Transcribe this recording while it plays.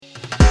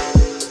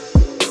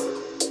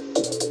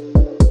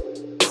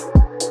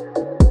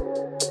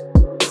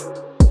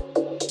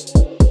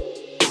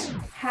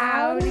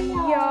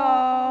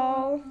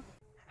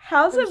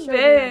How's I'm it sure we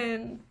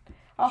been?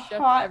 A shook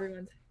hot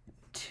everyone's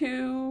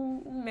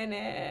 2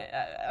 minute.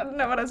 I don't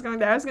know what I was going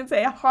there. I was gonna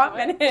say a hot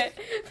what? minute.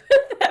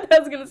 But then I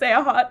was gonna say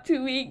a hot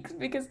 2 weeks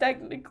because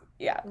technically,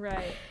 yeah,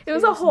 Right. it So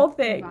was you a just whole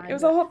thing. It combined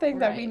was a it. whole thing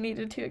that we Right.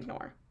 needed to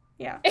ignore.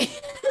 Yeah.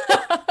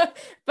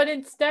 But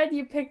instead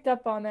you picked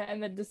up on it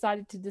and then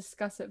decided to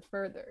discuss it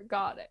further.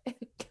 Got it.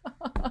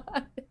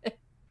 Got it.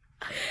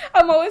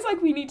 I'm always like,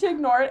 we need to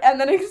ignore it and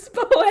then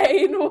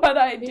explain what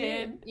I You need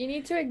did. you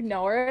need to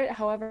ignore it.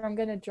 However, I'm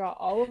gonna draw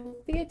all of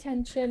the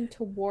attention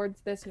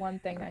towards this one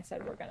thing I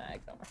said we're gonna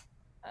ignore,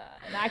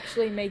 and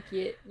actually make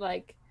it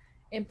like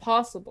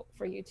impossible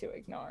for you to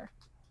ignore.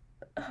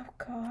 Oh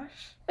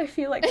gosh. I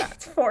feel like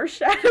that's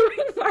foreshadowing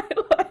my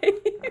life.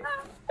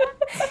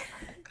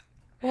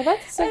 Well,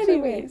 that's essentially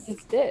what you Anyways,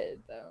 just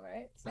did, though,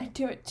 right? I So,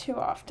 do it too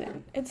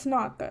often. It's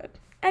not good.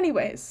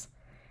 Anyways,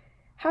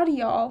 howdy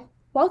y'all.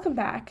 Welcome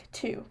back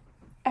to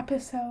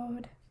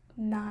episode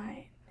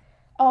 9.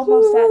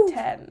 Almost at woo,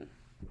 10.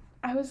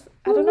 I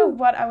don't know woo,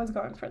 what I was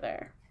going for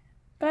there.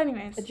 But a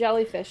anyways,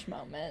 jellyfish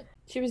moment.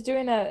 She was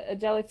doing a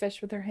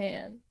jellyfish with her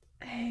hand.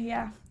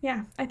 yeah,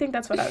 I think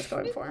that's what I was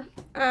going for.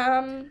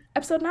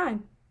 Episode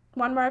 9.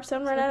 One more episode,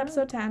 we're So at no,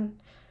 episode 10.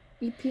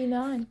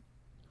 EP9.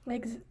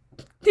 Like,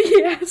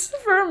 yes,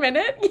 for a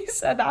minute you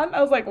said that, and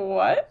I was like,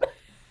 what?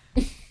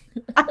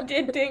 It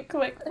didn't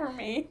click for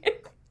me.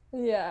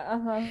 Yeah,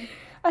 uh-huh.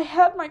 I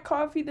had my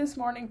coffee this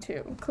morning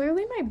too.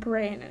 Clearly, my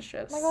brain is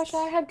Oh my gosh,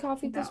 I just had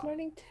coffee this no.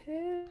 morning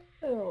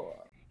too.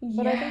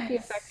 But I think the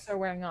effects Yes. are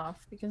wearing off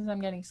because I'm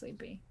getting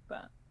sleepy.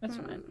 But that's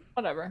fine. Mm.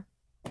 Whatever.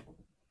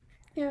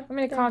 Yeah, I'm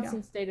in a there you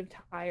constant state of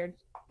tired.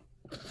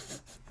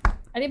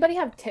 Anybody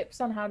have tips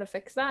on how to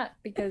fix that?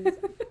 Because go.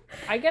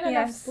 I get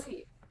enough Yes.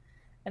 sleep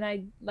and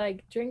I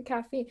like drink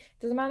caffeine.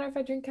 Doesn't matter if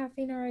I drink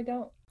caffeine or I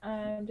don't.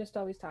 I'm just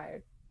always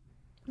tired.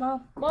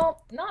 Well,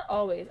 Well, not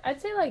always.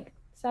 I'd say like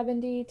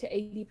 70 to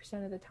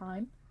 80% of the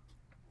time.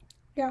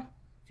 yeah.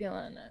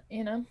 Feeling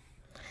it.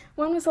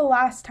 When was the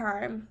last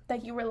time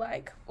that you were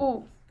like,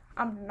 "Ooh,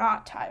 I'm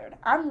not tired.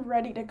 I'm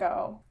ready to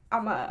go.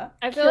 I'ma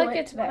I feel kill like it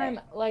it's when today." I'm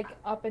like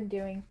up and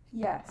doing.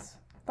 Yes.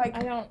 Like I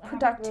don't have a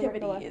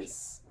productivity recollection.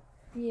 is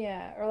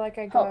Yeah, or like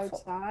I go helpful,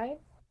 outside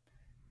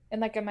and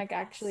like I'm like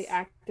actually yes.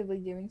 actively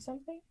doing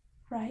something.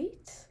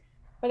 Right?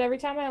 But every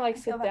time I like I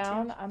feel sit that too.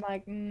 down, I'm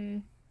like,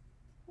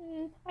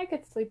 I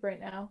could sleep right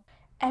now.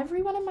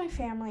 Everyone in my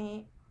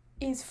family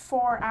is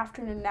for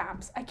afternoon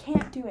naps. I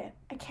can't do it.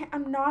 I can't.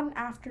 I'm not an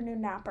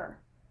afternoon napper.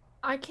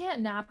 I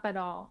can't nap at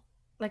all.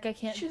 Like I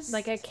Just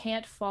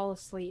can't fall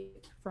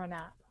asleep for a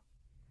nap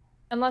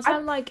unless I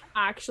I'm like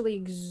actually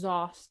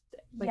exhausted,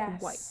 like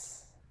wiped.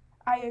 yes.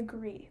 I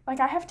agree. Like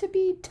I have to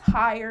be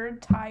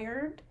tired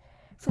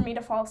for me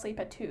to fall asleep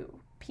at 2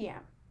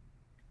 p.m.,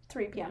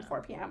 3 p.m., Yeah.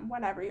 4 p.m.,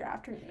 whenever your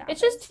afternoon nap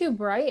It's just is. too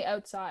bright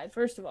outside,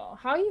 first of all.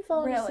 How are you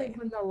falling asleep Really.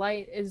 when the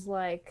light is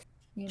like,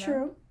 you know?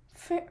 True.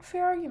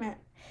 Fair argument.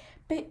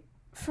 But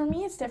for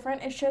me, it's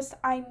different. It's just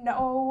I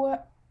know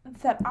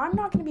that I'm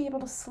not going to be able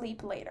to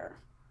sleep later.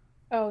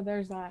 Oh,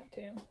 there's that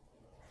too.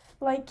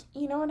 Like,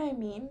 you know what I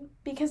mean?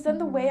 Because then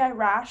the way Hmm. I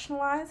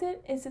rationalize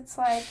it is it's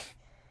like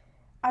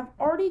I've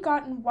already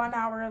gotten 1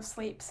 hour of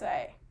sleep,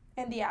 say,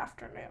 in the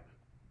afternoon.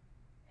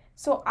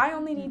 So I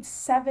only need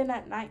 7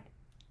 at night.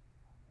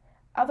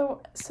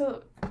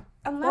 So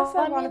unless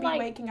Well, I I want to mean, be like,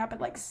 waking up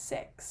at like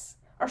 6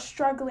 or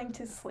struggling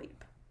to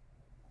sleep.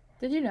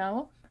 did you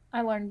know?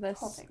 I learned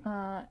Whole this thing.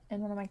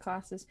 in one of my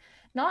classes.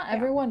 Not Yeah.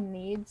 everyone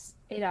needs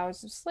 8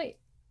 hours of sleep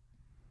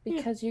Yeah.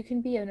 because you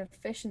can be an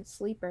efficient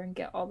sleeper and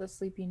get all the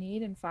sleep you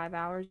need in 5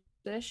 hours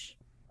ish.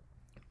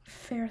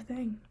 Fair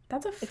thing.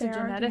 That's a It's a fair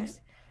argument.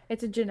 genetics.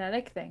 It's a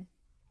genetic thing.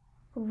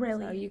 So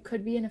Really. you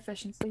could be an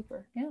efficient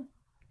sleeper. Yeah.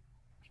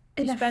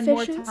 You An spend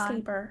more efficient time.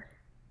 sleeper.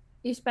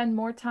 You spend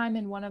more time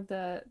in one of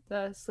the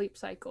sleep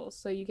cycles,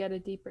 so you get a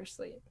deeper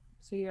sleep.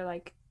 So you're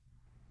like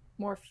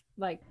more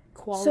like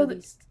So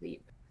quality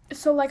sleep.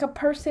 so like a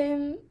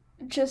person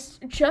just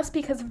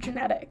because of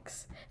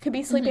genetics could be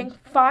Hmm. sleeping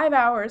 5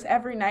 hours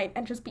every night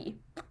and just be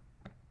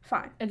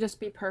fine. And just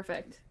be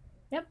perfect.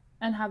 Yep.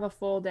 And have a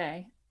full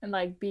day and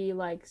like be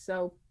like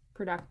so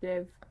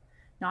productive,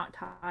 not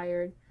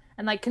tired,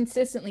 and like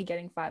consistently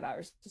getting 5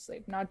 hours to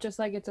sleep. Not just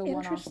like it's a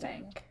one-off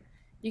Interesting. thing.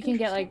 You can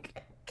get Interesting.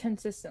 like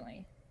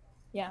consistently.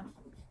 Yeah.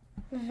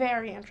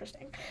 Very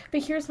interesting.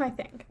 But here's my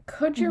thing.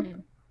 Could your Hmm.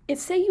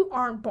 It's say you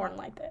aren't born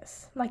like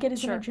this, like it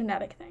isn't a Sure.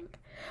 genetic thing.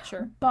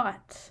 Sure.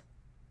 But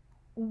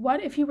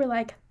what if you were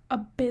like a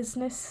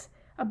business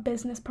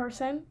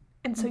person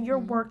and so you're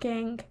Hmm.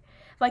 working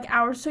like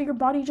hours so your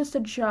body just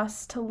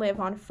adjusts to live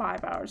on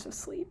 5 hours of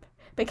sleep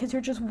because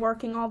you're just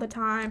working all the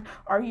time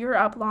or you're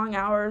up long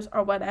hours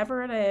or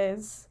whatever it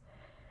is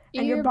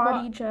and your Your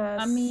body but I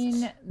just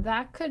mean,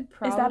 that could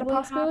is that a probably happen.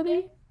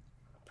 possibility?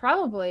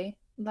 Probably,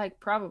 like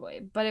probably,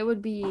 but it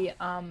would be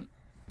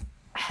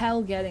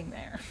hell getting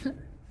there.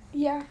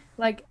 Yeah,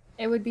 Like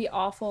it would be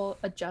awful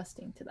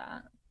adjusting to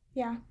that.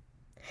 yeah.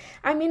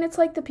 I mean, it's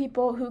like the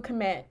people who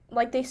commit,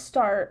 like they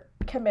start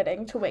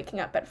committing to waking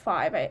up at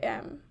 5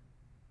 a.m.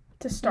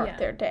 to start Yeah.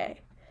 their day.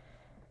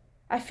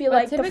 I feel But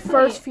like the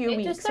first typically few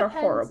it just weeks are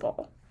depends.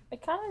 horrible.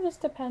 It kind of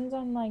just depends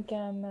on like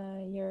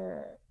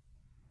your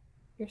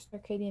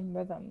circadian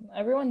rhythm.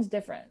 Everyone's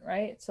different,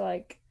 right? So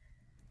like,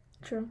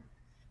 True.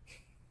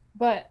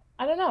 but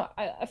I don't know.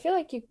 I feel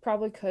like you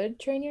probably could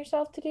train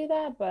yourself to do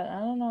that, but I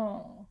don't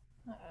know.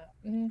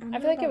 I don't I know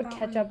feel like it about would that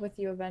catch one. up with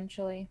you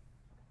eventually.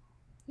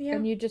 Yeah,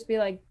 And you'd just be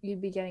like,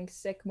 you'd be getting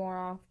sick more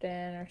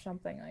often or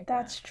something like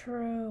that. that's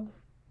true.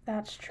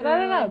 That's But I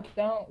don't true. know.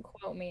 Don't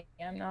quote me.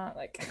 I'm not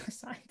like a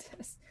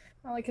scientist.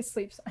 I'm not like a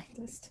sleep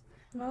scientist.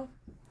 Well,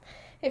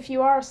 if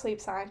you are a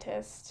sleep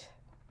scientist,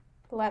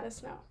 let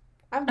us know.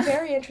 I'm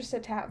very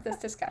interested to have this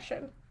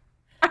discussion.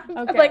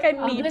 Okay, Like, I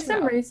I'll need do to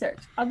some know.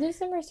 research. I'll do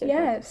some research.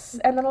 Okay. Yes,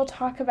 and then we'll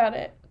talk about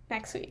it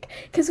next week.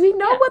 Because we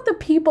know Yeah. what the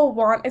people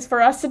want is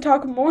for us to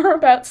talk more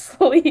about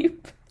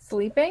sleep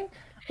Sleeping?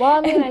 Well,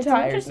 I mean, and it's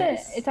interesting.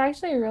 tiredness. It's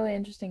actually a really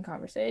interesting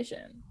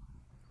conversation.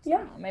 So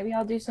Yeah, maybe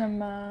I'll do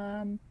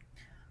some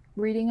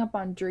reading up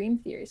on dream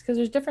theories because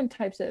there's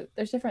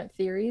different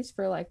theories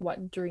for like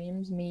what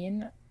dreams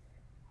mean.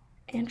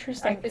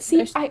 interesting. See,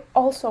 There's I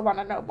also want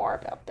to know more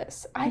about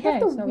this. I have okay,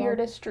 the so well,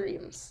 weirdest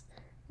dreams.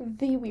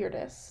 The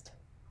weirdest.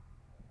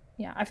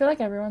 yeah, I feel like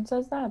everyone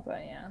says that,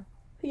 but yeah.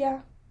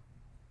 Yeah,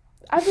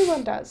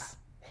 everyone does.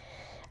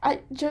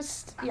 I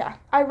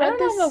I read don't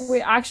have the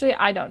weird. this. Actually,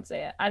 I don't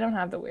say it. I don't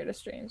have the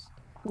weirdest dreams.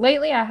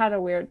 Lately, I had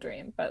a weird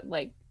dream, but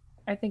like,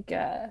 I think,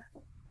 yeah,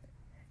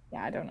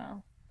 I don't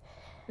know.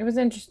 It was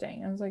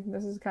interesting. I was like,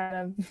 this is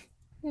kind of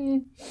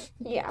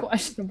Yeah,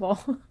 questionable.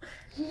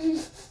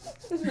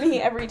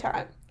 me every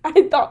time.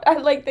 I thought, I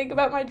like think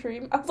about my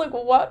dream. I was like,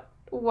 what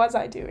was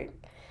I doing?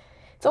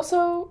 It's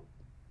also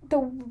the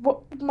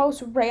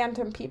most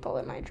random people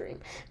in my dream.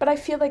 But I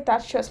feel like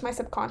that's just my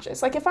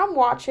subconscious. Like if I'm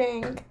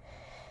watching,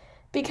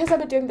 because I've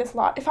been doing this a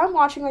lot, if I'm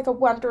watching like a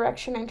One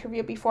Direction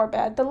interview before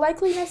bed, the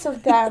likeliness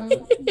of them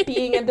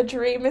being in the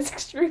dream is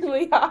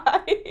extremely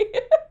high.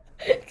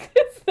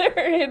 Because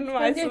they're in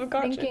my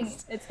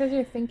subconscious. It's because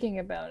you're thinking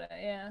about it.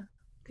 Yeah.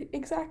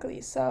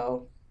 Exactly.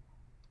 So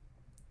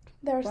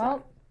there's that.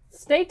 Well,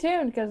 stay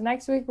tuned because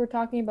next week we're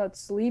talking about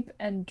sleep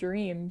and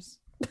dreams.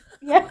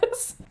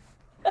 Yes.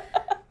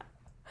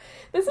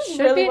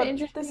 Should be an This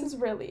interesting is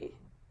really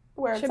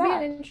where it's should be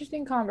an at.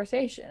 interesting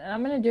conversation. And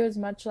I'm gonna do as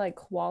much like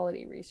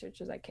quality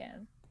research as I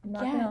can. I'm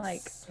not gonna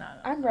like Yes. no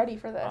no. I'm ready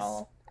for this.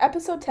 I'll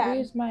Episode I'll 10.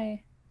 use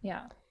my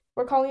yeah.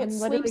 We're calling it I'm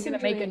literally Sleeps and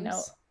gonna make a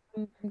note.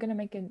 Dreams. I'm gonna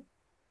make a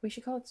we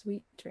should call it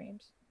sweet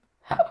dreams.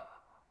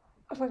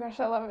 Oh my gosh,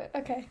 I love it.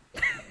 Okay.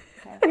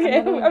 Okay. I'm Okay,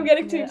 literally I'm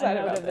getting too making a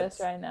excited note about of this this.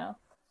 right now.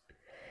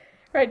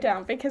 Write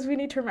down because we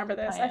need to remember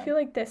this. I I feel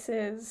am. like this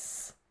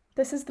is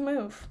the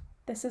move.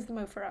 This is the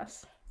move for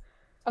us.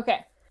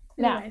 Okay.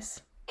 Now,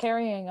 Anyways,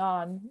 carrying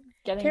on,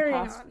 getting carrying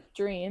past on.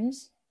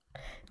 dreams.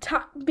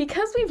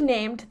 Because we've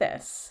named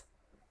this,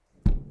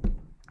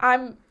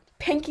 I'm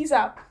Pinkies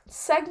Up.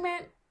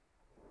 Segment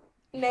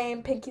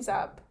name Pinkies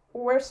Up.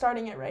 We're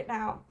starting it right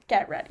now.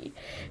 Get ready.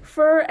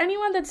 For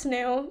anyone that's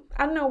new,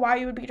 I don't know why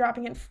you would be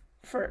dropping it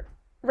for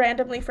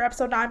randomly for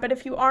episode 9, but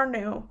if you are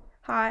new,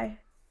 hi.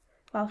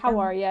 How Welcome.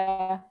 are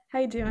ya? How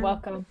you doing?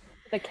 Welcome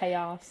to the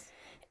chaos.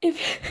 If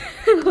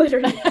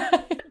literally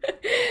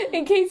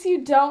in case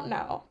you don't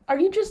know or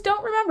you just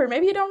don't remember,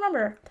 maybe you don't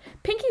remember,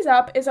 Pinkies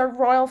Up is our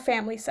royal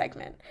family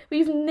segment.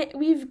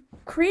 We've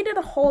created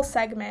a whole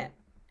segment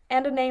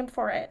and a name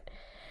for it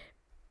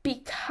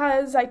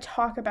because I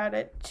talk about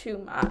it too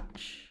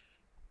much.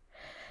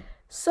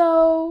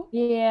 So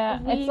Yeah,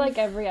 it's like we've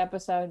every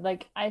episode.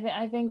 Like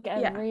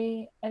yeah,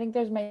 I think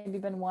there's maybe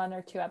been one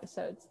or two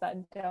episodes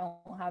that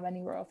don't have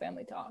any royal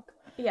family talk.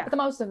 yeah, But the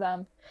most of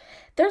them.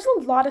 there's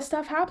a lot of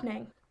stuff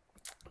happening.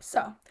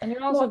 So And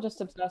you're also well,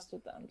 just obsessed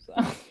with them. So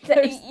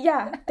there's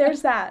yeah,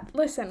 there's that.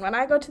 Listen, when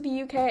I go to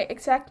the UK,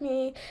 expect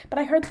me. But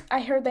I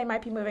heard they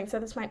might be moving, so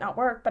this might not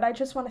work. But I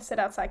just want to sit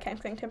outside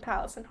Kensington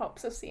Palace in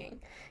hopes of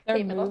seeing they're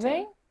Kate Middleton.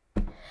 moving?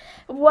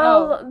 Oh,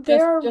 Well,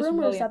 there are just rumors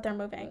William. that they're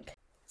moving.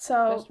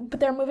 So, Just but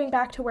they're moving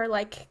back to where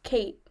like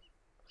Kate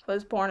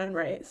was born and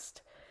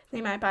raised.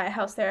 They might buy a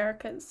house there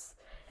because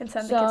and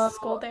send the kids to so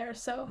school there.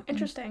 So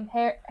interesting.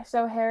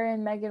 Harry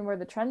and Meghan were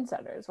the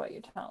trendsetters, what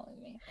you're telling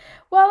me.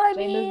 Well, I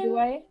They moved mean,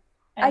 away,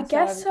 I and so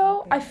guess everyone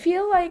so. can I move.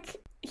 feel like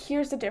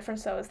here's the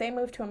difference though, is they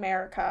moved to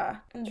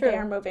America and they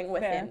are True. moving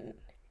Fair. within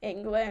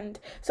England.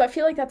 So I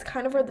feel like that's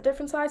kind of where the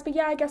difference lies. But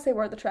yeah, I guess they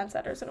were the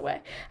trendsetters in a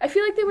way. I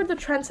feel like they were the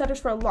trendsetters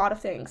for a lot of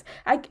things.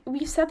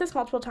 We've said this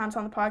multiple times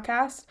on the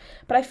podcast,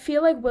 but I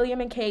feel like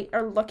William and Kate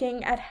are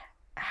looking at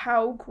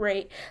how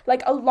great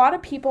like a lot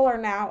of people are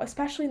now,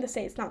 especially in the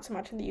States, not so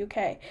much in the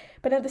UK,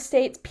 but in the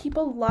States,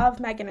 people love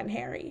Meghan and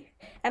Harry.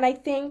 And I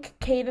think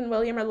Kate and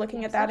William are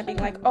looking at that and being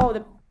Especially like, oh, the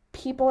now.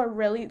 people are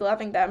really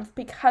loving them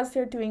because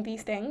they're doing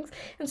these things.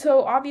 And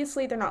so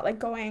obviously they're not like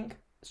going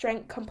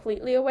straight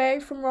completely away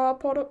from royal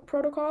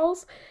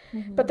protocols,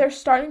 but Hmm. they're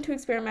starting to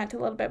experiment a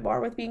little bit more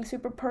with being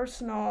super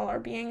personal or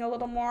being a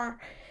little more,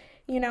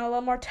 a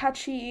little more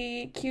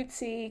touchy,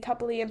 cutesy,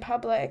 coupley in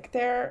public.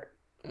 They're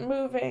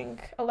moving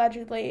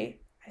allegedly.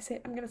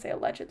 I'm gonna say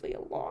allegedly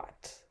a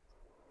lot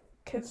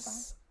That's fine.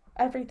 because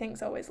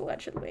everything's always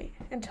allegedly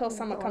until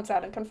someone comes God.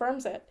 out and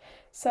confirms it.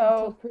 Until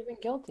So proven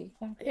guilty.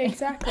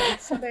 exactly.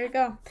 So there you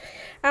go.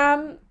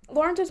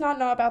 Lauren does not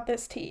know about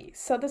this tea,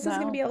 so this is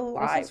going to be a No, this is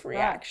live fresh.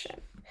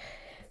 reaction.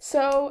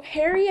 So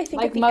Harry, I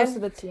think Like at the most end,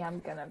 of the tea, I'm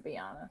gonna be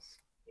honest.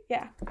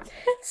 yeah.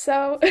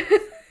 So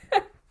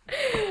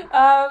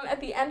at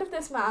the end of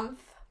this month,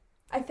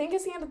 I think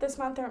it's the end of this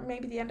month or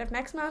maybe the end of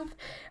next month,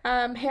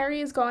 Harry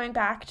is going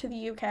back to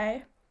the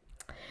UK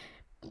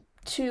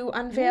to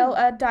unveil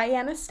a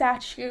Diana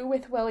statue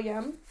with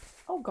William.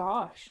 Oh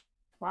gosh.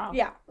 Wow.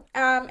 Yeah.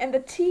 And the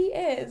tea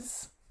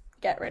is,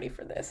 get ready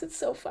for this. It's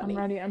so funny. I'm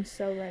ready. I'm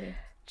so ready.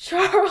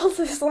 Charles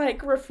is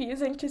like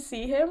refusing to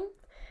see him.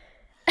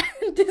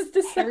 And just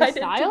Harry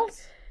decided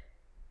Styles?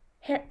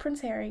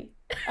 Prince Harry.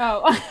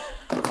 Oh.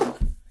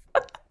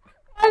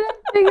 I didn't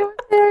think it was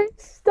Harry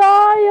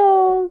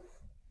Styles.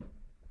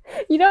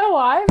 You know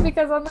why?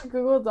 Because on the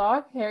Google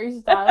Doc, Harry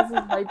Styles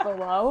is right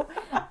below.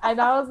 And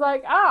I was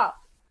like,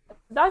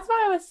 that's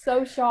why I was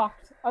so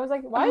shocked. I was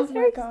like, why Oh is my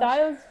Harry gosh.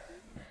 Styles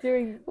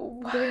doing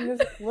this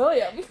with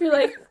William? You're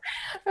like,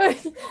 I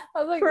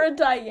was like, for a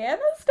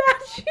Diana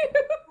statue?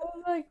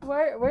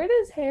 where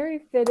does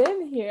Harry fit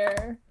in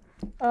here?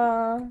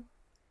 Oh,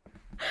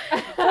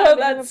 They're that's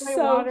gonna play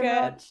so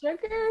Watermelon good.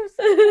 Sugars?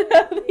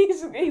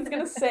 he's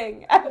gonna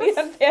sing at the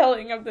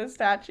unveiling of the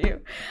statue.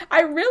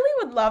 I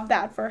really would love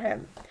that for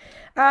him.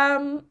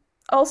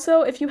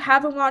 Also, if you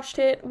haven't watched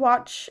it,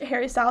 watch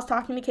Harry Styles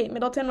talking to Kate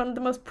Middleton, one of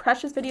the most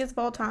precious videos of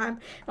all time.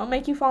 It'll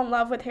make you fall in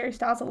love with Harry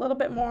Styles a little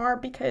bit more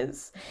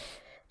because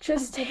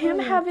just him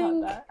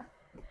having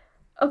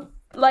a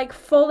like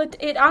full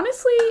it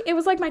honestly, it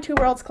was like my two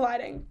worlds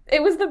colliding.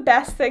 It was the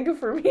best thing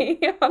for me,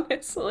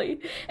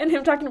 honestly. And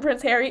him talking to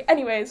Prince Harry.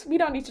 Anyways, we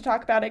don't need to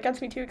talk about it. It gets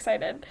me too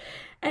excited.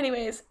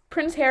 Anyways,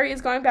 Prince Harry is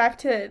going back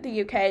to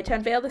the UK to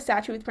unveil the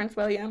statue with Prince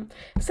William.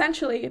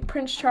 Essentially,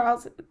 Prince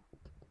Charles?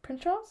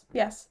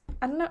 Yes.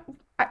 I don't know.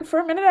 For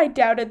a minute, I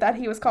doubted that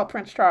he was called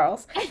Prince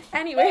Charles.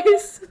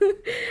 Anyways,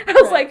 I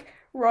was like,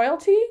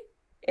 royalty?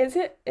 Is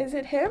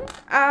it him?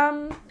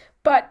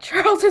 But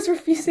Charles is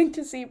refusing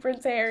to see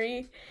Prince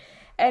Harry.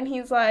 And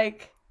he's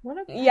like,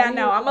 yeah,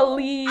 no, I'm gonna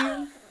leave.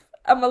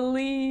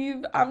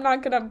 I'm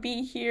not gonna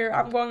be here.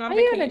 I'm going on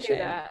vacation. How are you gonna do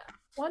that?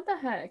 What the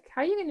heck?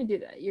 How are you gonna do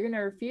that? You're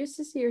gonna refuse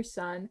to see your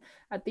son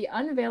at the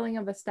unveiling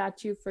of a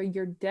statue for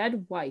your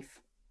dead wife.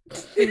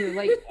 Your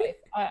late wife.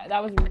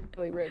 That was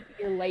really rude.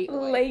 Your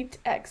late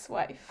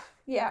ex-wife.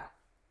 Yeah.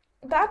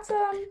 That's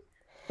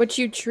Which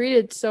you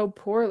treated so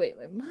poorly.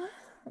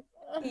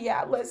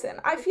 Yeah, listen.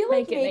 I feel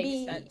like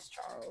maybe make sense,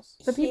 Charles.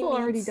 The people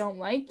already don't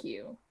like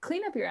you.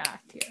 Clean up your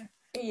act here.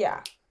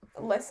 Yeah.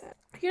 Listen.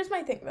 Here's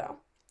my thing though.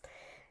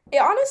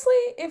 Honestly,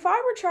 if I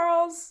were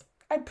Charles,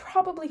 I'd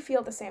probably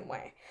feel the same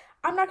way.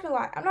 I'm not gonna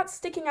lie. I'm not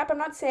sticking up. I'm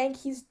not saying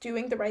he's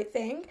doing the right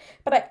thing,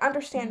 but I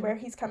understand where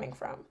he's coming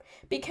from.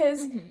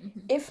 Because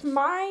if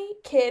my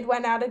kid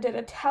went out and did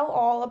a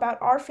tell-all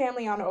about our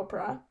family on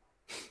Oprah,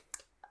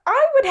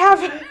 I would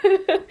have,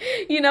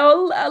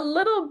 a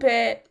little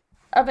bit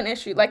of an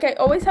issue. Like, I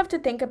always have to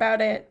think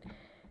about it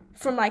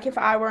from, like, if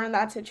I were in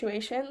that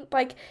situation.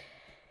 Like,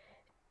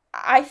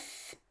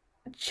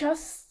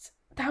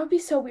 that would be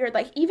so weird.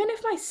 Like, even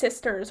if my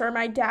sisters or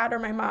my dad or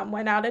my mom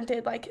went out and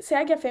did, like, say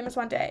I get famous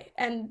one day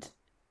and,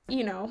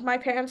 my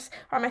parents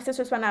or my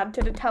sisters went out and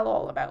did a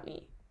tell-all about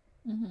me.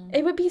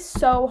 It would be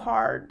so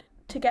hard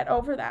to get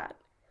over that.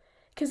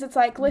 Because it's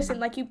like, listen,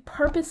 like, you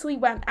purposely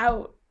went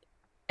out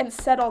and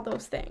said all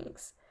those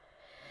things.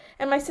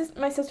 And my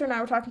sister and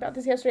I were talking about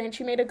this yesterday, and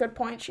she made a good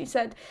point. She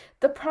said,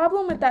 the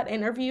problem with that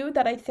interview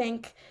that I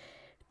think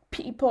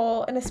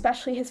people, and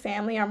especially his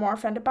family, are more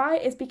offended by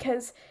is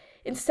because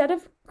instead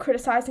of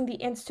criticizing the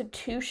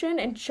institution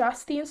and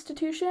just the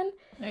institution,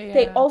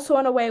 they also,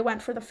 in a way,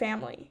 went for the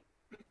family.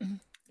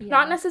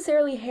 Not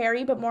necessarily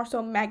Harry, but more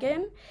so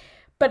Meghan.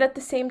 But at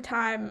the same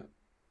time,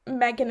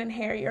 Meghan and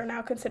Harry are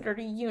now considered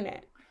a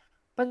unit.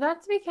 But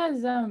that's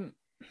because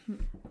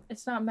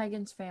it's not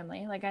Meghan's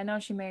family. Like, I know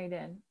she married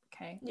in,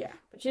 okay? Yeah.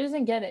 But she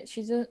doesn't get it.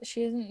 She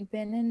hasn't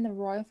been in the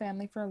royal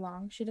family for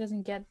long. She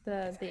doesn't get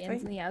the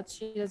ins and the outs.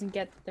 She doesn't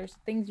get there's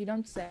things you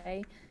don't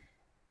say.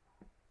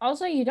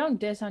 Also, you don't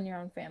diss on your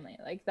own family.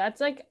 Like, that's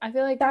like, I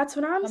feel like that's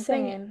what I'm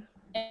saying.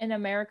 In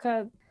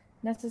America,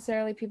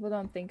 necessarily people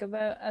don't think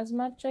about as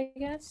much, I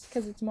guess,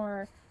 because it's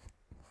more,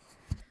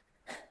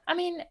 I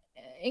mean,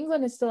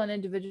 England is still an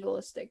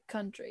individualistic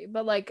country,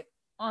 but like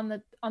on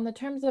the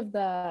terms of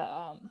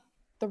the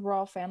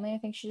royal family, I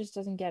think she just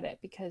doesn't get it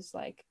because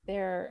like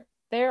they're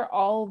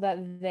all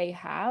that they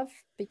have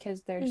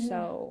because they're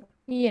so,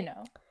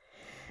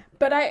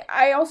 But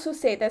I also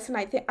say this, and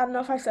I don't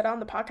know if I said it on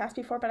the podcast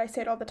before, but I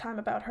say it all the time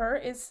about her,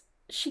 is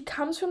she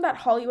comes from that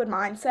Hollywood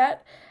mindset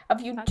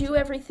of you do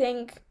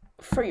everything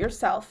for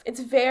yourself. It's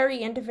very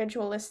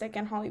individualistic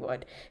in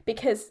Hollywood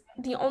because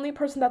the only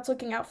person that's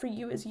looking out for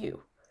you is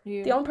you.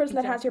 The only person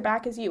that has your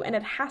back is you, and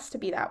it has to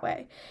be that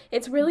way.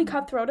 It's really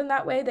cutthroat in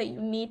that way that you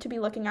need to be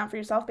looking out for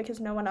yourself because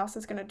no one else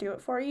is going to do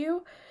it for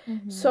you.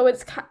 So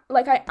it's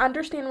like I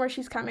understand where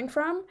she's coming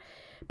from,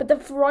 but the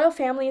royal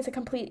family is a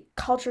complete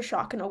culture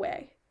shock in a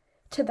way.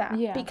 to that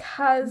Yeah.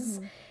 because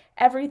Mm-hmm.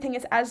 everything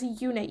is as a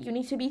unit. You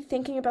need to be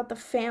thinking about the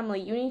family.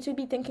 You need to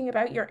be thinking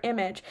about your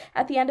image.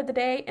 At the end of the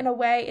day, in a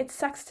way, it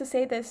sucks to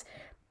say this,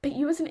 but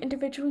you as an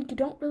individual, you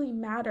don't really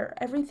matter.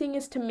 Everything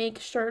is to make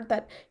sure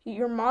that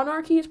your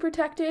monarchy is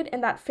protected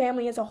and that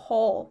family as a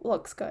whole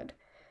looks good.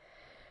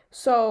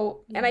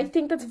 So, and I Yeah.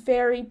 think that's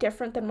very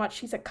different than what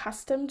she's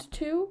accustomed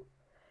to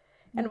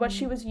and what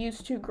she Mm-hmm. was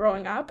used to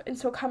growing up. And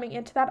so coming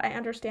into that, I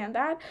understand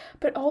that.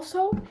 But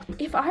also,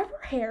 if I were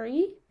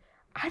Harry,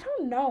 I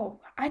don't know.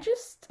 I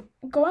just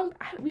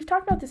we've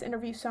talked about this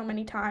interview so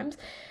many times,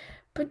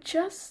 but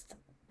just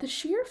the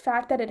sheer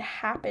fact that it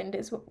happened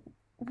is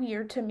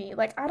weird to me.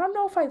 Like, I don't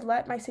know if I'd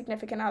let my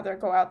significant other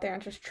go out there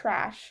and just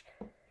trash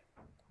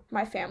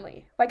my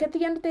family. Like, at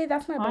the end of the day,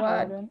 that's my I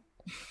blood. wouldn't.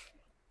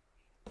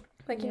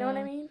 Like, you know what I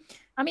Yeah. mean?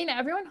 I mean,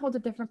 everyone holds a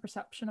different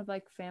perception of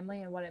like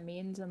family and what it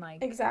means, and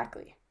like,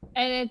 Exactly.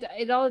 and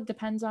it all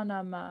depends on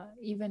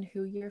even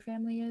who your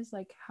family is,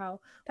 like what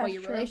That's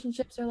your true.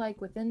 relationships are like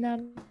within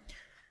them.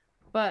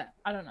 But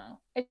I don't know.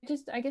 It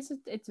just, I guess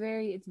it's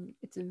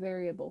a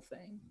variable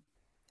thing.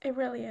 It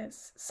really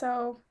is.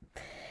 So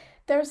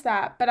there's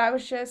that. But I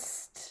was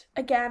just,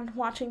 again,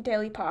 watching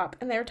Daily Pop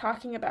and they were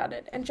talking about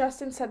it. And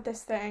Justin said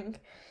this thing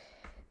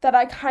that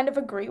I kind of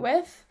agree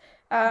with.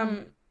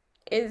 Mm-hmm.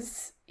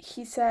 Is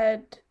he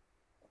said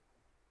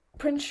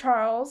Prince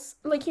Charles,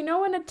 like, in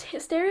a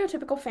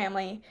stereotypical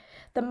family,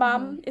 the Mm-hmm.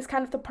 mom is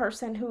kind of the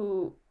person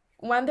who,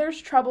 when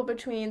there's trouble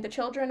between the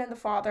children and the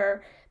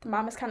father, the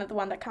mom is kind of the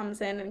one that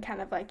comes in and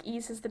kind of like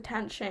eases the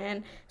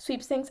tension,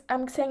 sweeps things,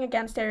 I'm saying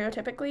again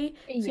stereotypically,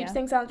 sweeps Yeah.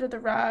 things under the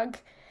rug,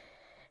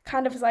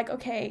 kind of is like,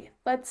 okay,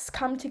 let's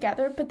come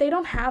together. But they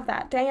don't have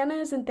that. Diana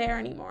isn't there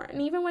anymore.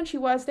 And even when she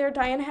was there,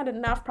 Diana had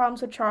enough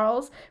problems with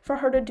Charles for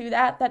her to do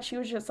that she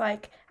was just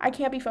like, I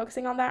can't be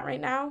focusing on that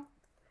right now.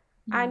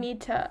 I Mm-hmm.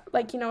 need to,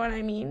 like, you know what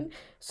I mean? Mm-hmm.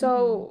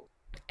 So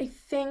I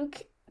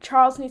think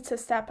Charles needs to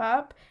step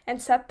up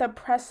and set the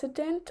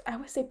precedent. I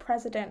always say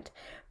precedent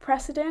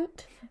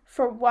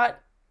for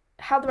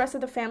how the rest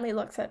of the family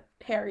looks at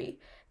Harry.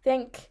 I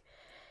think,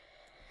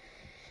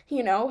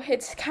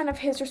 it's kind of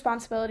his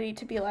responsibility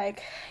to be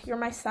like, you're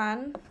my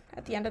son.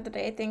 At the end of the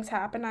day, things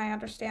happen. I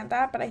understand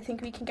that, but I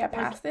think we can get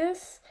Like, past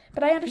this.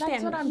 But I that's what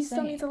understand I'm he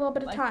still needs saying. a little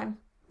bit of Like, time.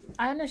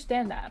 I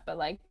understand that, but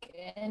like,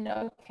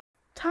 and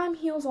Time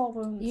heals all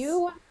wounds.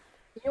 you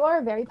are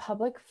a very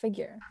public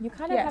figure. You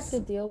kind of have Yes. to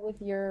deal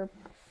with your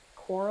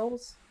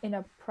quarrels in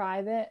a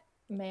private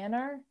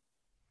manner,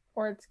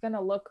 or it's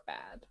gonna look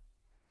bad.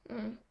 Mm.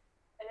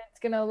 And it's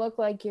gonna look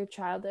like you're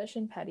childish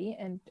and petty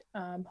and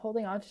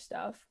holding on to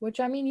stuff, which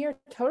I mean you're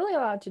totally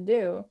allowed to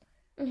do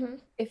Mm-hmm.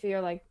 if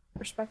you're like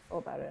respectful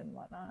about it and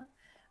whatnot.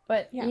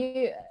 But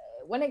Yeah.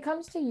 when it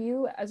comes to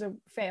you as a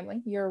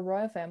family, you're a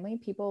royal family.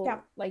 People Yeah.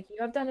 like you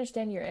have to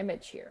understand your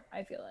image here.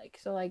 I feel like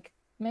so like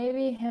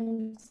maybe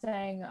him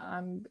saying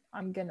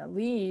I'm gonna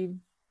leave.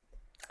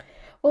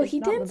 Well, It's he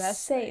not the did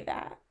best say thing.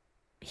 that.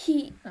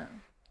 He, Oh.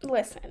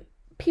 listen,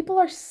 people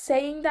are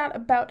saying that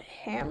about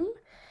him.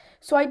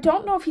 So I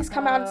don't know if he's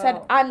come out and said,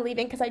 Oh. I'm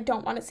leaving because I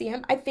don't want to see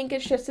him. I think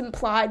it's just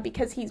implied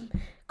because he's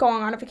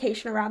going on a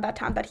vacation around that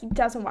time that he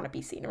doesn't want to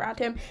be seen around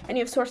him. And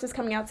you have sources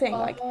coming out saying,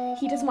 like,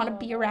 he doesn't want to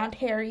be around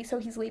Harry, so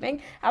he's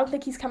leaving. I don't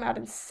think he's come out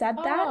and said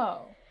that.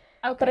 Oh.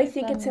 Okay. But I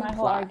think then it's my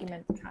whole implied.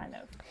 argument kind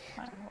of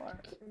my whole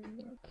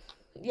argument.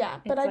 Yeah,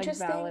 but It's I like just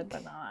valid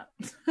think. but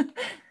not.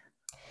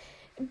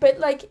 But,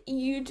 like,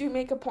 you do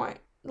make a point.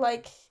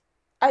 Like,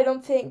 I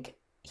don't think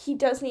he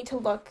does need to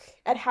look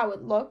at how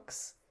it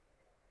looks.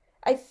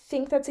 I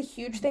think that's a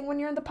huge thing when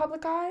you're in the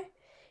public eye,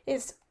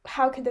 is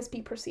how can this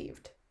be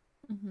perceived?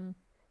 Mm-hmm.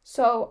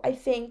 So I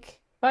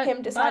think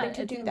him deciding but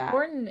to it's do that.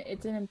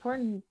 it's an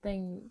important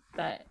thing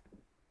that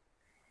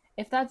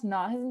if that's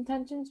not his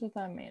intentions, which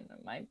I mean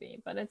it might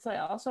be, but it's like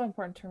also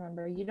important to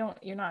remember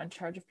you're not in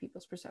charge of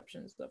people's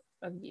perceptions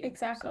of you.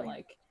 Exactly. So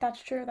like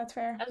That's true. That's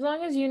fair. as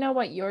long as you know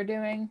what you're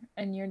doing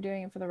and you're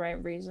doing it for the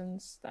right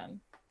reasons, then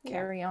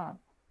carry on.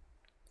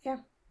 Yeah.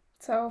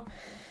 So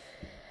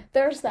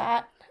there's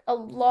that. A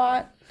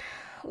lot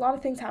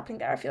of things happening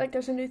there. I feel like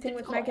there's a new thing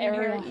with Difficult Meghan and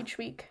area. Harry each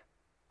week.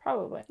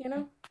 Probably.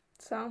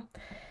 So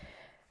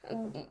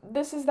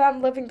this is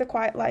them living the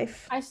quiet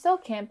life. I still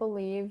can't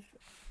believe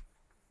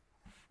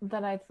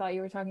that I thought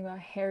you were talking about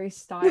Harry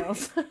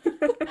Styles.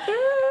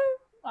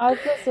 I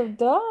feel so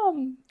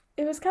dumb.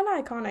 It was kind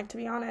of iconic, to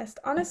be honest.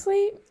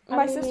 Honestly,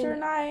 my sister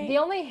and I. The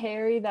only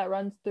Harry that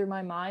runs through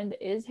my mind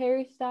is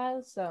Harry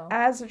Styles, so.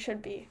 As it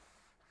should be.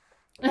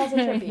 As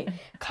it should be.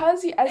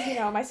 Because, as you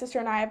know, my sister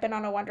and I have been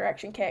on a One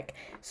Direction kick.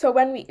 So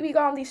when we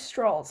go on these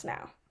strolls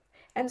now.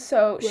 And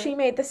so Right. she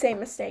made the same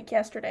mistake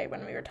yesterday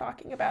when we were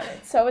talking about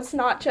it. So it's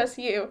not just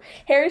you.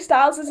 Harry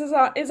Styles is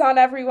on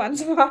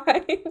everyone's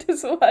mind,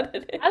 is what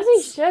it is. As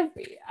he should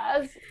be.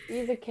 As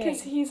he's a king.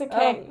 Because he's a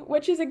king.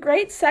 Which is a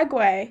great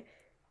segue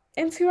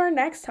into our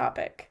next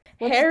topic.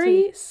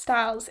 Harry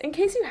Styles. In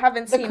case you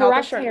haven't seen all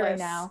the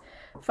shirtless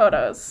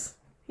photos.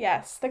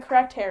 Yes, the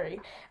correct Harry.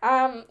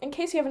 In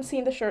case you haven't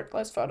seen the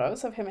shirtless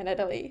photos of him in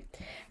Italy,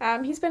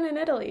 he's been in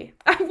Italy.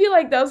 I feel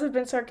like those have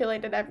been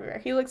circulated everywhere.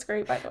 He looks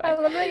great, by the I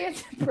way. love that you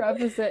have to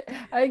preface it.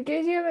 I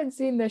guess you haven't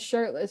seen the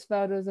shirtless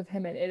photos of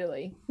him in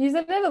Italy. He's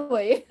in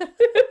Italy.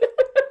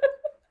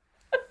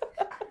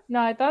 No,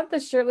 I thought the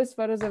shirtless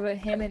photos of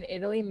him in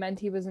Italy meant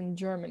he was in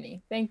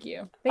Germany. Thank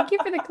you. Thank you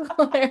for the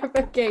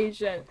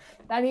clarification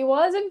that he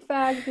was, in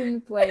fact, in the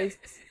place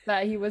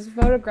that he was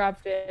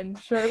photographed in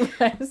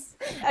shirtless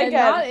and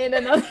not Again.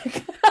 in another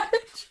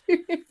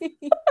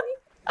country.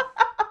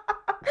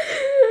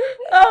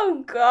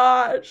 Oh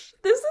gosh,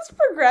 this is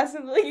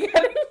progressively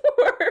getting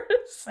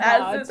worse No,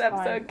 as this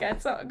it's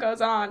episode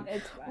goes on.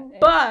 It's fine.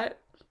 But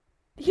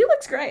he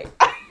looks great.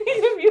 I mean,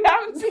 if you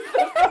haven't seen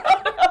the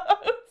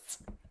photos,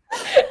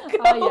 go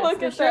Oh yes, look the at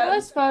them.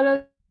 shirtless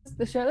photos.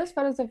 The shirtless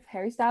photos of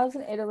Harry Styles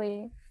in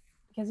Italy,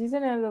 because he's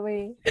in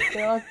Italy.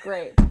 They look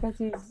great because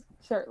he's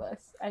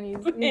shirtless and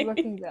he's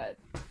looking good.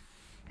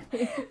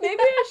 Maybe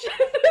I should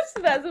have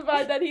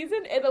specified that he's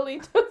in Italy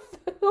to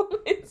film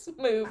his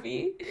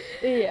movie.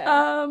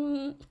 Yeah.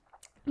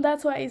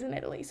 That's why he's in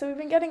Italy. So we've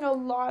been getting a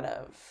lot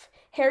of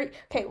Harry.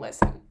 Okay,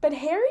 listen, but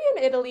Harry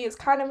in Italy is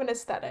kind of an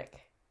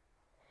aesthetic.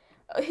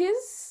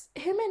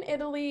 Him in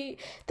Italy.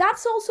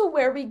 That's also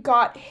where we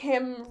got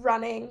him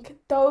running.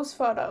 Those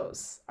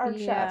photos are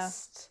Yeah.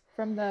 just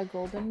From the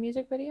Golden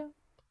music video.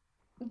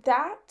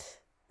 that,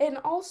 and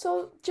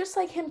also just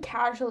like him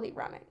casually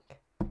running,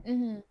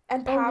 Mm-hmm.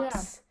 and Oh, yeah.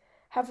 perhaps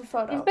have a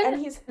photo. He's been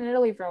And he's in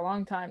Italy for a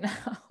long time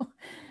now.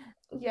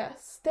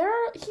 yes,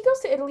 he goes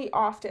to Italy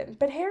often,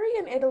 but Harry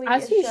in Italy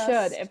As is he just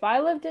should. If I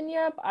lived in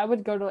Europe, I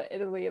would go to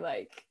Italy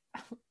like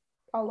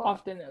a lot.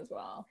 often as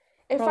well.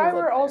 If Probably I live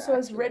were there, also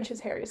as actually. rich as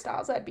Harry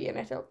Styles, I'd be in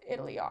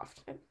Italy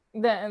often.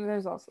 Then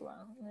there's also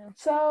that. Yeah.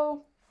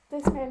 So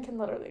this man can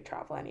literally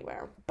travel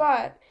anywhere.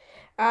 But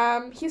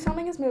he's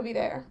filming his movie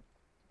there.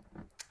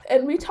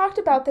 And we talked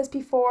about this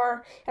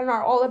before in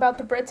our All About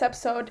the Brits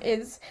episode,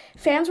 is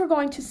fans were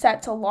going to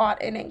sets a lot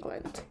in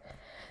England.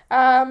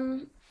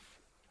 And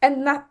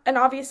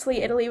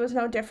obviously Italy was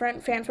no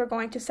different. Fans were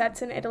going to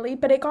sets in Italy,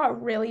 but it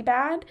got really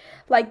bad.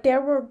 Like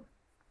there were,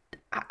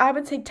 I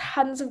would say,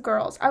 tons of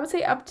girls. I would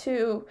say up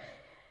to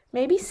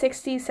maybe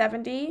 60,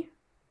 70.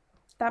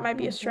 That might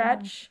be a Oh,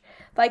 stretch.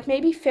 Like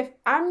maybe 50,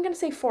 I'm going to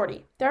say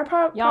 40. There are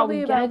Yeah, probably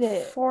we about get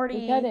it. 40.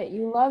 We get it.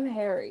 You love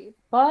Harry,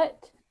 but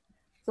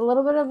it's a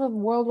little bit of a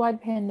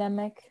worldwide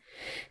pandemic,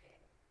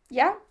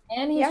 Yeah.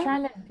 and he's Yeah.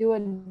 trying to do a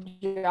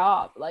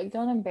job. Like,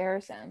 don't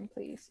embarrass him,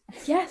 please.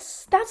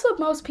 Yes, that's what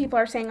most people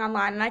are saying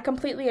online, and I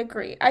completely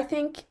agree. I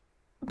think,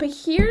 but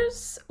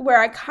here's where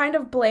I kind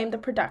of blame the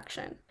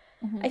production.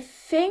 Mhm. I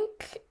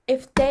think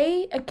if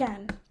they,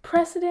 again,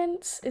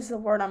 precedence is the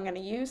word I'm going to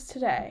use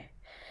today.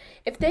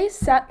 If they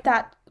set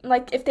that,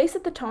 like, if they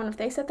set the tone, if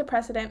they set the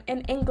precedent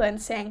in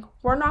England saying,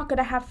 we're not going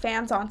to have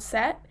fans on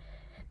set,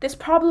 this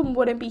problem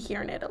wouldn't be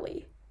here in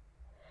Italy.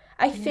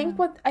 I think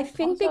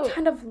they Also-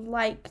 kind of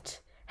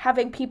liked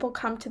having people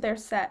come to their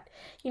set,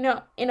 you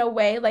know, in a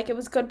way, like it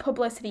was good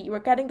publicity. You were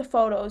getting the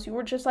photos, you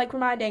were just like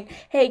reminding,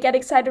 hey, get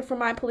excited for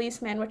My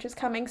Policeman, which is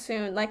coming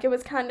soon. Like it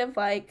was kind of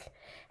like,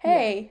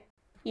 hey,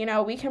 you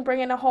know, we can bring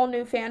in a whole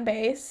new fan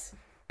base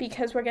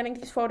because we're getting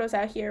these photos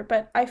out here.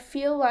 But I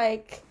feel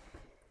like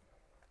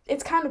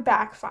it's kind of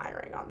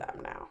backfiring on them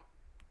now,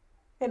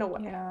 in a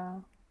way. Yeah.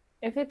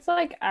 If it's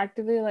like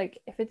actively, like,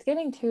 if it's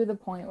getting to the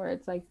point where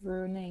it's like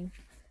ruining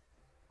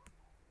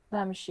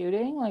them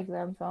shooting, like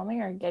them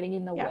filming, or getting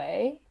in the Yeah.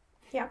 way,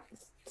 Yeah.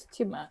 it's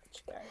too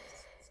much, guys.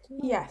 It's too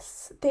much.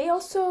 Yes, they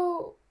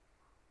also.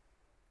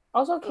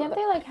 Also, can't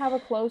they like have a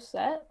closed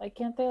set? Like,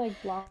 can't they like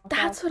block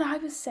That's off? what I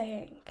was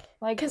saying.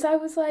 Like, Because I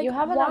was like, you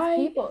have why? enough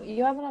people.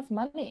 You have enough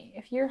money.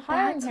 If you're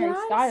hiring That's Harry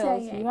what I'm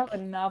Styles, saying. you have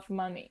enough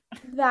money.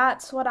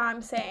 That's what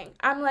I'm saying.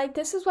 I'm like,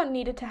 this is what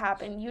needed to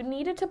happen. You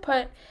needed to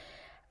put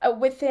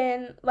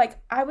within, like,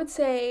 I would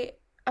say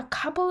a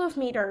couple of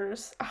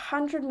meters,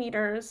 100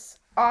 meters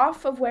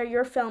off of where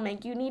you're filming,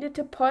 you needed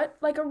to put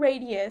like a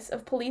radius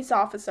of police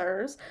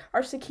officers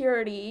or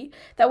security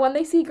that when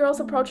they see girls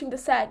approaching the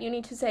set, you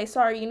need to say,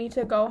 sorry, you need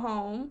to go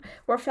home.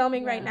 We're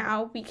filming right Yeah.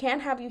 now. We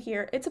can't have you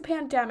here. It's a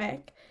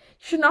pandemic.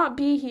 You should not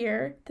be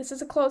here. This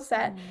is a closed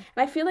set. And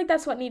I feel like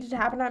that's what needed to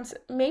happen.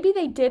 Maybe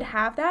they did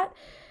have that,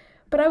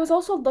 but I was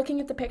also looking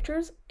at the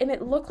pictures and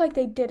it looked like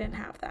they didn't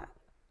have that.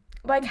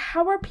 Like,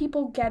 how are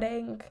people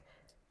getting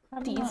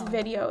I don't these know.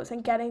 videos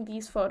and getting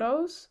these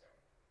photos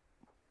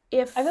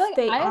if I feel like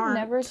they I have aren't?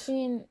 never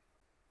seen.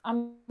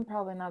 I'm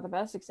probably not the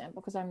best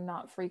example because I'm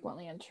not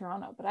frequently in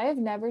Toronto, but I have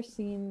never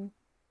seen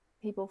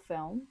people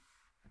film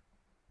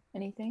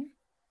anything.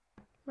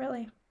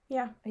 Really?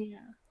 Yeah. Yeah.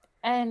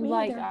 And Me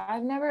like either.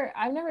 I've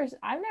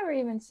never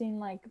even seen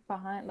like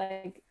behind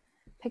like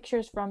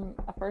pictures from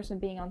a person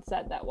being on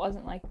set that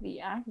wasn't like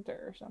the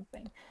actor or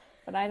something.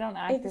 But I don't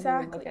actively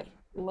Exactly.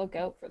 look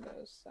out for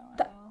those. So I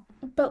That- don't know.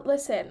 But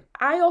listen,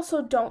 I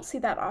also don't see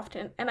that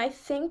often. And I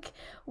think,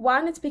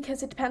 one, it's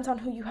because it depends on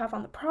who you have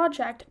on the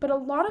project, but a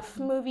lot of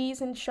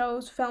movies and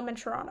shows film in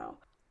Toronto.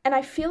 And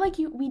I feel like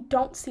we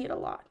don't see it a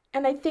lot.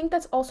 And I think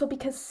that's also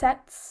because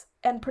sets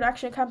and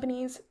production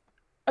companies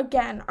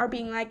again are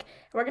being like,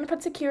 we're gonna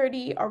put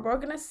security or we're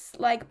gonna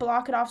like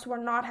block it off so we're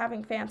not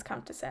having fans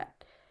come to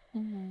set.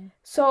 Mm-hmm.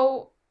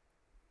 So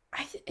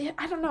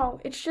I don't know.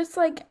 It's just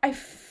like I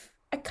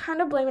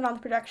kind of blame it on the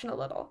production a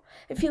little.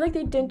 I feel like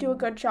they didn't do a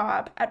good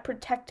job at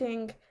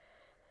protecting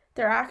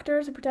their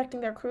actors and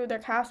protecting their crew, their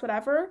cast,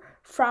 whatever,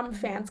 from Mm-hmm.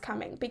 fans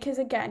coming. Because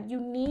again,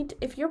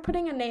 if you're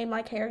putting a name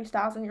like Harry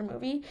Styles in your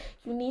movie,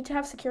 you need to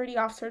have security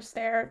officers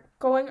there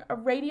going a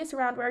radius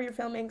around where you're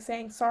filming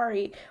saying,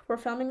 sorry, we're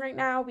filming right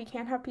now. We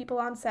can't have people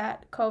on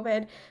set.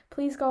 COVID.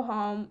 Please go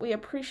home. We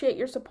appreciate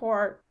your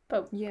support,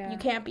 but you Yeah.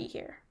 can't be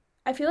here.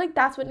 I feel like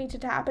that's what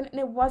needed to happen, and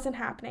it wasn't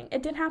happening.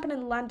 It didn't happen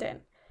in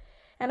London.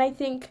 And I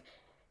think,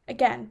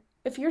 again,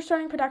 if you're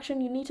starting production,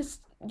 you need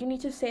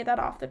to say that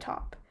off the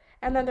top.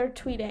 And then they're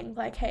tweeting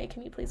like, "Hey,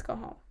 can you please go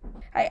home?"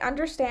 I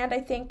understand.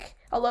 I think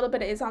a little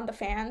bit is on the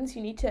fans.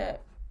 You need to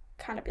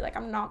kind of be like,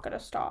 "I'm not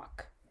gonna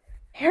stalk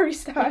Harry Be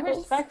Styles."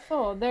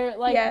 respectful. They're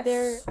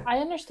Yes. I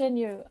understand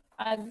you.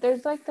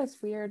 There's like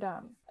this weird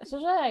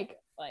especially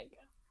like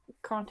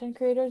content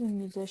creators and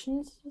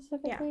musicians Yeah.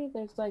 specifically.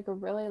 There's like a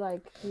really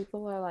like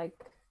people are like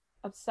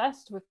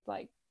obsessed with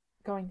like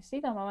going to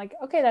see them. I'm like,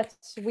 okay, that's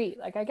sweet.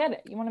 Like I get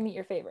it. You want to meet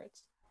your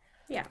favorites.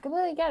 Yeah. I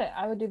completely get it.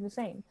 I would do the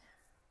same.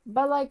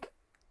 But like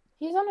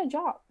he's on a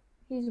job.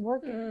 He's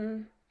working.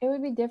 Mm, It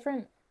would be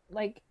different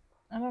like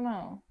I don't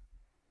know.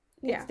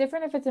 It's yeah.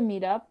 different if it's a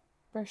meetup,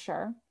 for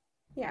sure.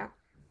 Yeah.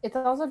 It's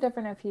also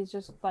different if he's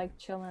just like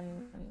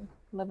chilling and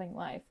living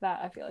life. That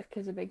I feel like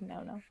is a big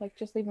no-no. Like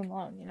just leave him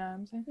alone, you know what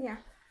I'm saying? Yeah.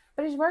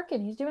 But he's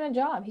working. He's doing a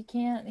job. He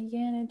can't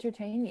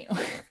entertain you.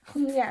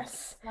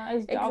 Yes. It's not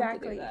his job to do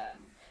Exactly. that.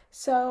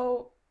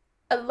 So,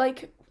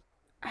 like,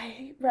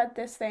 I read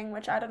this thing,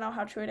 which I don't know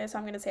how true it is, so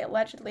I'm gonna say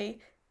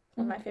allegedly.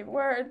 One of my favorite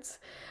words.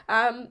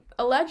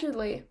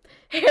 Allegedly,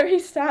 Harry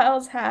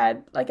Styles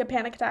had like a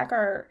panic attack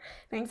or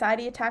an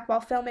anxiety attack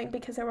while filming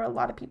because there were a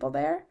lot of people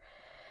there.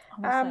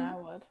 Honestly, I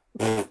Um,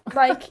 would.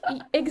 like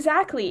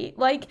exactly.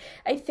 Like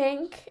I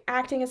think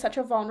acting is such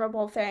a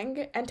vulnerable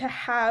thing, and to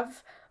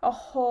have a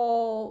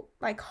whole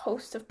like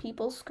host of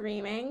people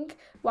screaming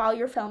while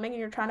you're filming and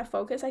you're trying to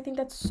focus, I think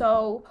that's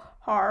so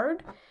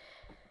hard.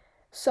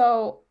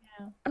 So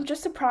Yeah. I'm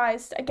just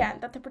surprised again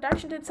that the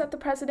production did set the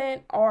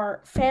precedent,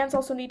 or fans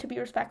also need to be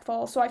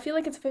respectful. So I feel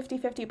like it's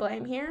 50-50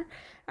 blame here.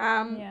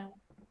 Um, Yeah.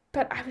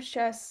 but I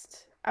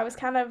was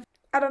kind of,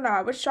 I don't know,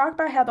 I was shocked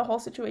by how the whole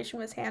situation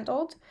was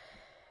handled.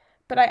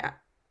 But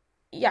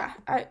yeah,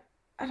 I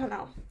don't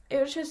know. It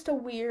was just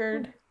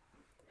weird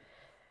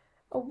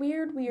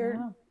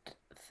Yeah.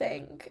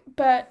 thing.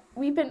 But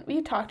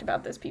we've talked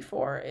about this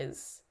before,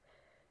 is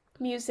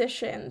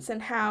musicians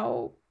and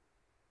how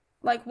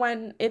like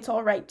when it's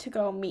all right to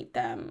go meet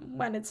them,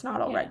 when it's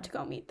not all right Yeah. to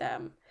go meet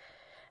them.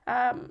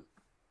 Um,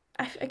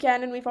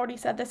 again, and we've already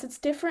said this, it's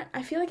different.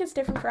 I feel like it's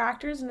different for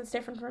actors and it's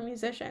different for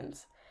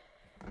musicians,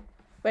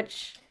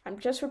 which I'm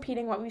just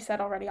repeating what we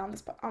said already on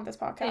this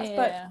podcast.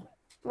 But Yeah.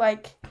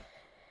 like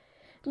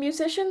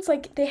musicians,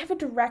 like they have a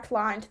direct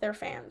line to their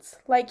fans.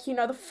 Like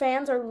the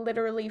fans are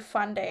literally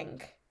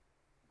funding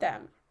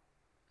them,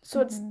 so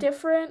it's Mm-hmm.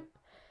 different.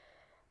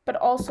 But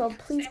also,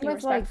 please Same be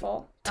with like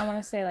respectful. I want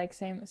to say like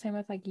same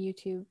with like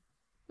YouTube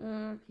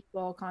Mm,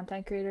 people,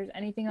 content creators,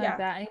 anything like yeah,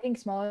 that, anything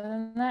smaller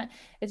than that.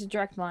 It's a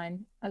direct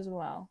line as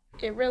well.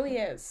 it really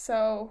is.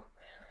 So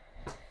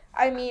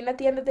I mean, at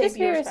the end of the day, Just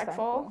be be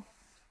respectful, respectful.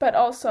 but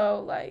also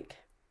like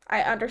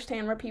I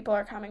understand where people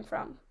are coming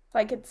from.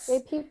 Like it's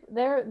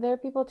They're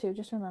people too.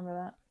 Just remember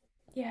that.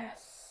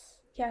 yes,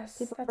 yes,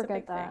 People that's a forget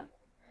big thing. that.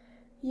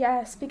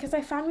 Yes, because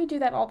I find we do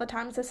that all the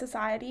time as a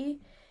society.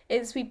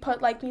 Is we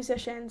put like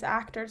musicians,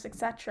 actors,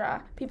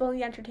 etc., people in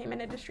the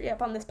entertainment industry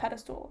up on this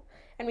pedestal,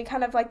 and we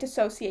kind of like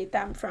dissociate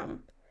them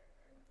from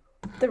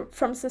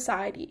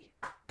society.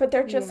 But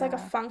they're just like Yeah.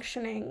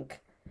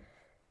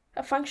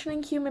 a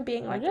functioning human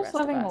being They're like the just rest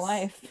of living us.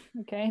 life,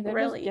 okay? They're just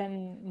Really.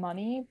 getting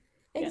money,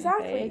 getting paid,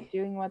 Exactly.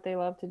 doing what they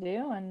love to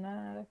do,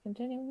 and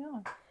continuing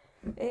on.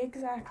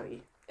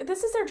 Exactly.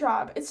 This is their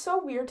job. It's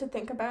so weird to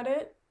think about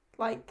it.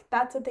 Like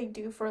that's what they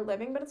do for a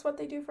living, but it's what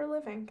they do for a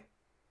living.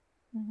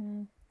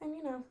 Hmm.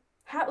 And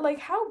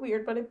how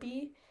weird would it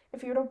be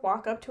if you were to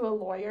walk up to a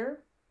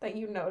lawyer that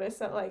you notice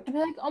that like I'd be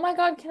like, oh my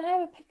God, can I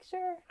have a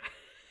picture?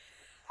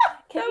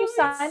 Can that you would be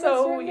sign this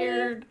so for me?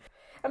 weird.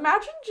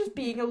 Imagine just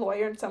being a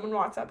lawyer and someone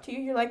walks up to you,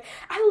 you're like,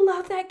 I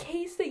love that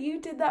case that you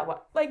did that one.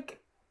 Like,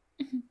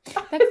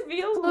 That I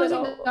feel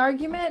closing little.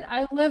 argument,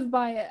 I live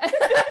by it.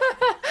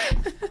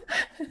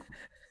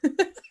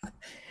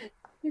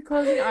 Your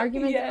closing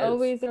arguments Yes.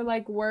 always are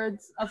like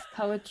words of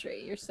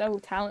poetry. You're so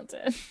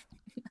talented.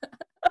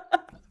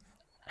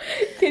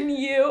 Can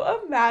you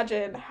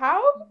imagine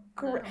how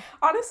great? No.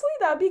 Honestly,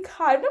 that'd be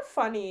kind of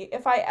funny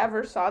if I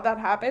ever saw that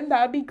happen.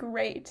 That'd be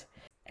great.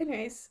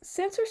 Anyways,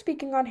 since we're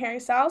speaking on Harry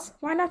Styles,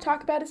 why not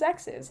talk about his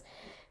exes?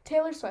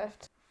 Taylor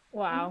Swift.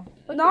 Wow.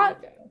 Look where Not.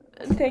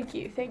 you're Thank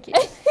you, thank you.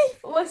 going.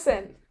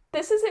 Listen,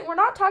 this isn't. We're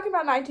not talking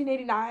about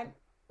 1989,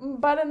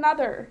 but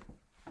another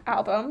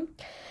album.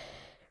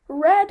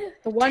 Red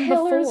The one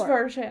Taylor's before.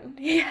 version.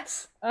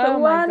 Yes, the Oh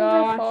my one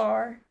gosh.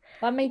 before.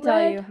 Let me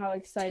tell you Red how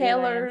excited I am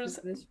for Taylor's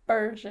this.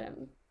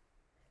 version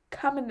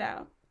coming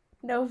out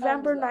How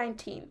November excited.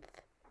 19th.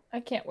 I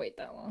can't wait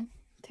that long.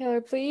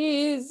 Taylor,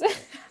 please.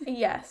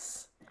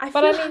 Yes. I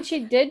But I feel mean, like, she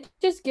did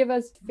just give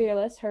us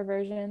Fearless, her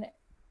version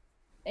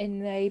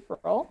in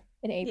April.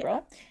 In yeah,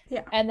 April.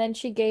 yeah. And then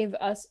she gave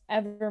us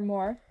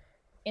Evermore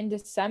in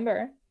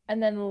December.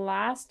 And then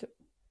last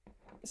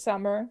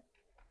summer,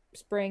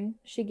 spring,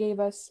 she gave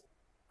us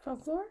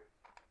Folklore?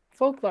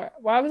 Folklore.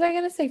 Why was I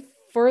gonna say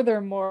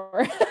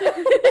Furthermore?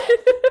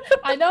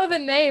 I know the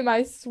name,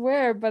 I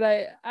swear, but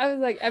I was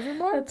like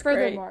Evermore, That's great.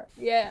 Furthermore.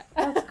 Yeah.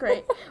 That's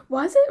great.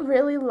 Was it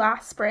really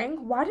last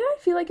spring? Why did I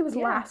feel like it was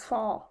Yeah. last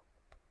fall?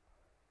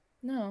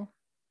 No.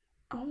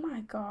 Oh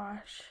my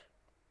gosh.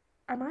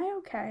 Am I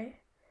okay?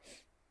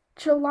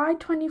 July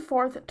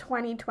 24th,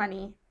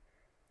 2020.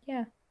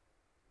 Yeah.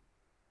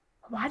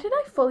 Why did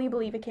I fully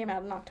believe it came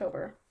out in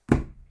October?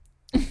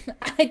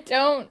 I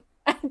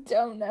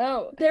don't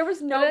know. There was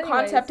But no anyways,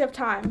 concept of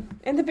time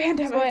in the so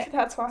pandemic. I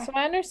That's so why.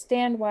 I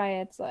understand why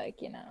it's like,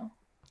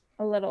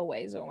 a little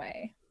ways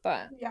away,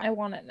 but Yeah. I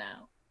want it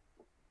now.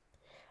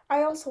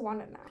 I also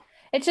want it now.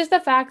 It's just the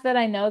fact that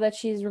I know that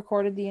she's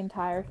recorded the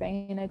entire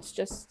thing and it's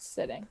just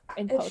sitting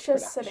in It's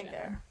just sitting post-production.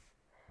 there.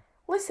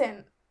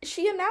 Listen,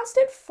 she announced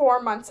it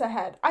 4 months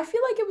ahead. I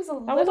feel like it was a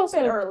That was little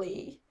bit also,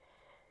 early,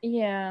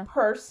 yeah.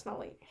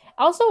 personally.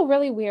 Also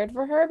really weird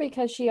for her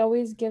because she's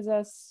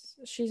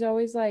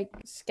always like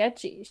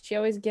sketchy. She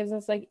always gives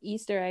us like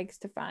Easter eggs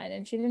to find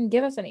and she didn't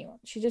give us any.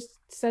 She just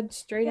said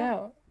straight Yeah.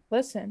 out,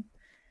 listen,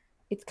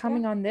 it's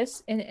coming on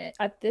this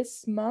at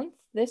this month,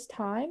 this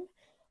time.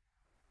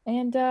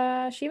 And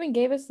she even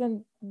gave us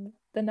the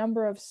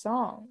number of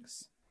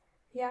songs.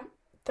 Yeah.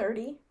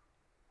 30.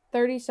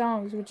 30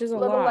 songs, which is a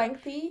Little lot.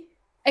 lengthy,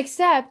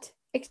 Except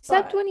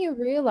but when you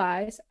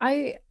realize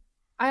I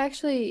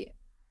actually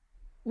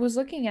was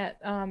looking at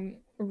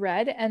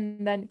Red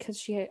and then because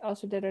she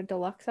also did a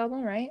deluxe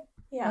album, right?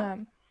 yeah.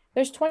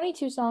 There's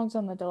 22 songs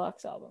on the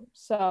deluxe album.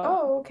 So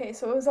Oh, okay.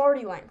 So it was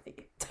already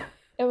lengthy.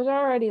 it was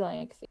already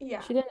lengthy.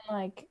 Yeah. She didn't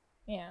like,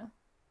 yeah.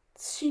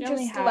 She She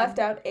only just had left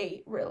out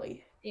 8,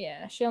 really.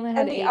 she only had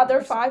And the 8 other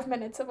more 5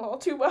 minutes of All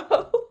Too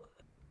Well.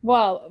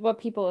 Well, what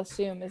people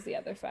assume is the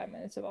other 5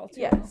 minutes of All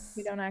Too Well. We Yes.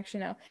 don't actually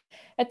know.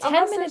 A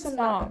Unless 10-minute there's another.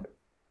 song.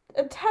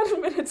 A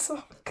 10-minute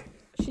song.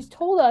 She's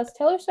told us,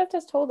 Taylor Swift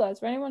has told us,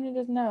 for anyone who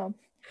doesn't know,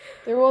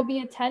 there will be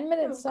a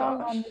 10-minute Oh song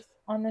gosh.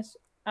 on this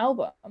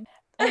album.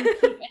 And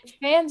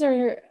fans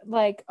are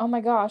like, oh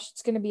my gosh,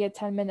 it's going to be a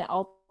 10-minute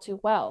All Too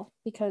Well.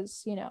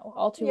 Because,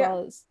 All Too Yeah.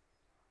 Well is,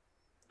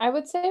 I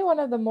would say, one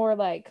of the more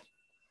like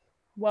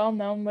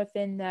well-known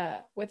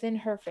within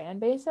her fan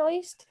base, at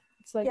least.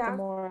 It's like the Yeah.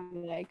 more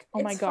like,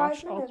 oh my It's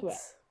gosh, 5 All Too Well.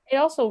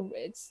 minutes.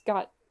 It's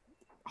got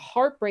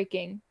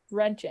heartbreaking,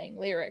 wrenching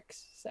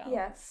lyrics. So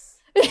Yes.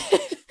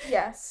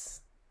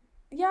 Yes.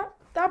 Yeah,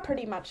 that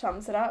pretty much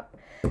sums it up.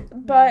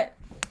 But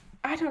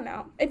I don't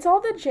know. It's all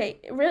the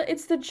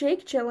it's the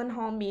Jake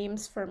Gyllenhaal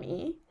memes for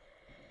me.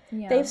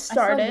 yeah, They've I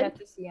still have started. yet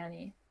to see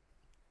any.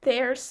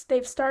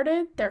 They've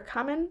started. They're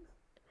coming.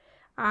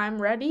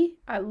 I'm ready.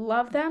 I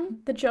love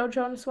them. The Joe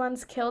Jonas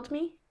ones killed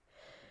me.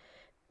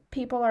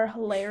 People are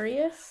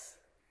hilarious.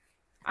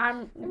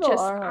 I'm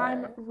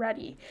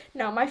ready.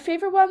 No, my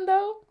favorite one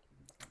though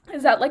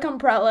is that like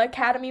Umbrella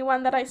Academy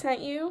one that I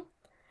sent you,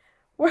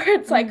 where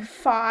it's like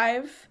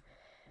Five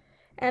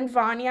and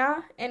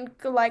Vanya and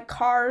like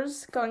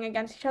cars going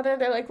against each other.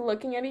 They're like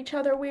looking at each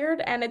other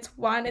weird, and it's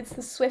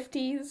the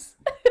Swifties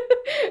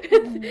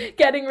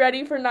getting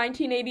ready for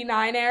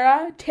 1989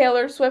 era,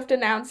 Taylor Swift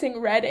announcing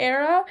Red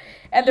era,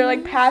 and they're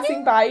like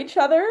passing by each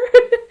other.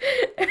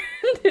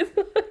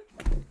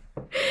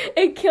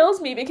 It kills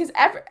me because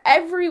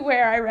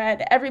everywhere I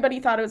read, everybody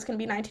thought it was going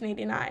to be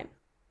 1989.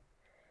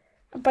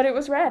 But it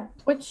was Red.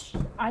 Which,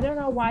 I don't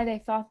know why they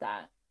thought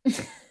that.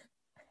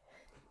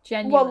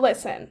 Well,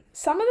 listen,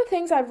 some of the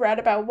things I've read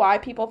about why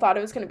people thought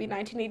it was going to be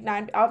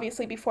 1989,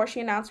 obviously before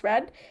she announced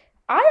Red,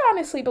 I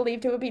honestly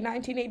believed it would be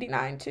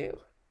 1989 too.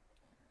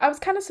 I was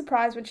kind of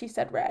surprised when she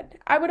said Red.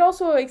 I would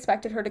also have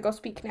expected her to go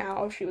Speak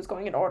Now if she was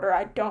going in order.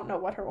 I don't know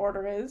what her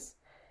order is,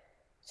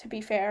 to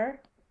be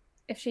fair.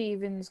 If she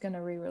even is going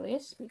to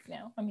re-release Speak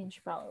Now. I mean, she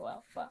probably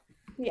will, but...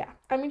 Yeah.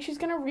 I mean, she's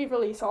going to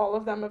re-release all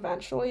of them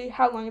eventually.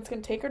 How long it's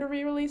going to take her to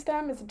re-release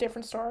them is a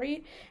different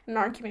story, an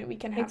argument we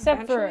can have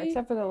except eventually.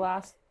 for the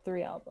last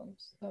 3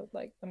 albums. So,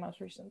 like, the most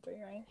recent 3,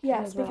 right?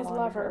 Yes, because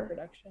Lover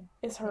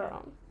is her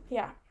own.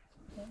 Yeah.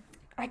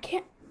 I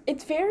can't...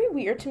 It's very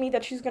weird to me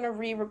that she's going to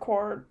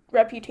re-record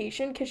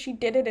Reputation because she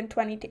did it in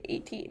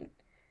 2018.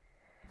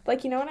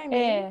 Like, you know what I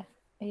mean?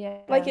 Yeah.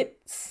 Like,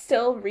 it's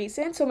still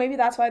recent, so maybe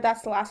that's why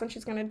that's the last one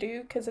she's going to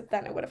do, because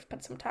then it would have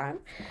put some time.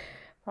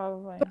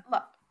 Probably.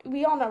 But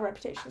we all know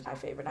Reputation is my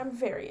favorite. I'm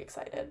very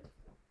excited.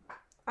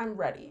 I'm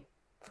ready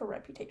for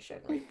Reputation,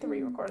 like the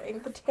re-recording,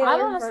 the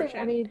Taylor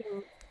version.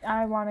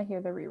 I want to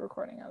hear the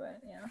re-recording of it,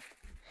 yeah.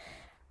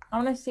 I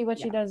want to see what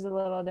she does a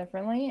little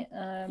differently,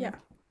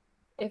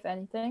 if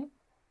anything.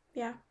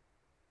 Yeah.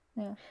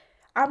 Yeah.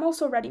 I'm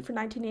also ready for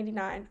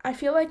 1989. I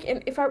feel like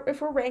if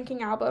we're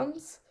ranking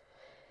albums,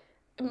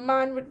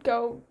 Mine would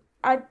go,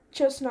 I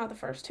just know the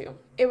first two.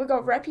 It would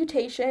go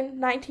Reputation,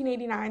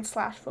 1989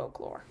 slash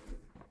Folklore.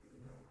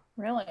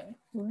 Really?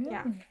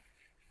 Yeah. Really?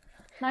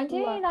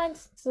 1989 Love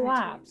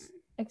slaps, 1989.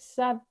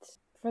 except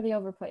for the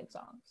overplayed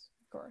songs,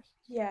 of course.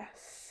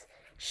 Yes.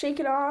 Shake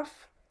It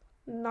Off,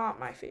 not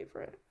my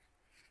favorite.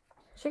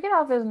 Shake It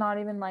Off is not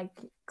even like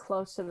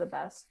close to the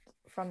best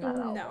from that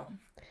No. album.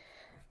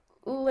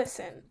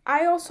 Listen,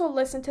 I also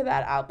listened to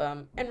that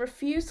album and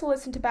refuse to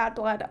listen to Bad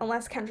Blood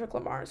unless Kendrick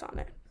Lamar is on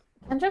it.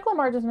 Kendrick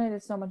Lamar just made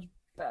it so much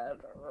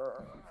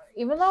better.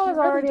 Even though He it was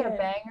really already a did.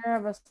 banger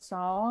of a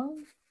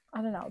song,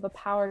 I don't know, the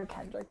power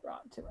Kendrick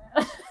brought to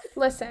it.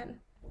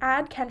 Listen,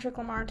 add Kendrick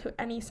Lamar to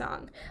any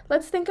song.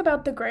 Let's think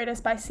about The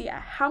Greatest by Sia.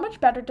 How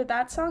much better did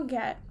that song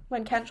get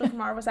when Kendrick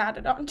Lamar was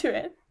added onto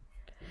it?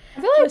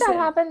 I feel like that Listen,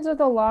 happens with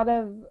a lot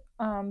of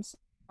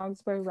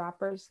songs where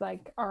rappers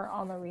like are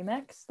on the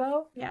remix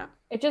though. yeah.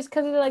 It just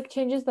because it like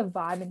changes the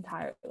vibe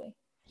entirely.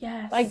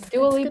 Yes. Like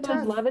Dua it's a good Lipa's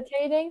time.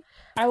 Levitating,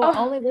 I will Oh,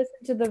 only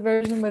listen to the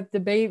version with the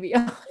baby.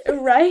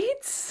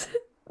 right?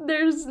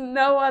 There's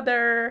no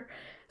other.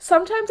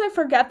 Sometimes I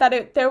forget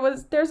that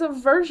there's a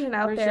version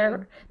out there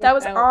Version that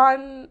was without.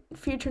 on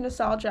Future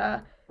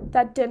Nostalgia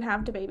that didn't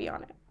have DaBaby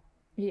on it.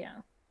 Yeah.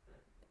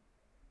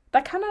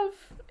 That kind of,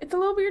 it's a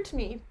little weird to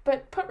me,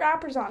 but put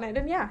rappers on it,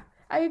 and yeah,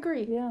 I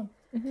agree. Yeah.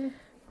 Mm-hmm.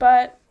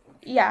 But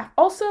yeah,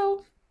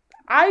 also,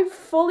 I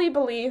fully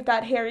believe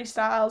that Harry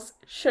Styles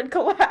should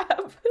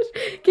collab.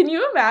 Can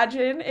you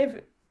imagine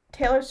if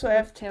Taylor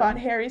Swift Taylor? brought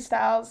Harry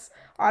Styles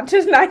onto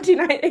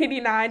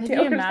 1989 Could you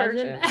Taylor's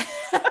imagine? version?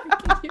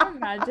 Could you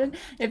imagine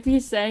if he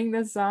sang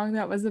the song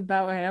that was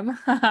about him?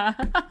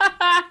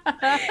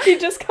 He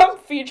just come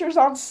features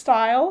on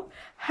Style.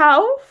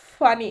 How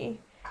funny.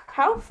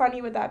 How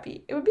funny would that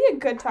be? It would be a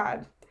good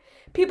time.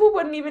 People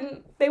wouldn't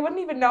even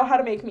know how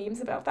to make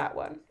memes about that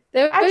one.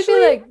 They would Actually,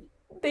 be like,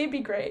 they'd be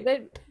great.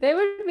 they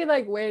would be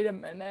like, wait a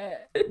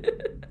minute,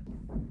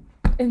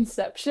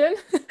 Inception.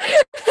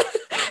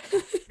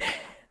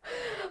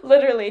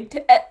 Literally.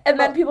 And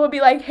then people would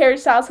be like, Harry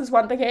Styles has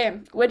won the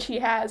game, which he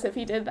has if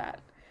he did that.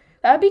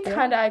 That would be Yeah.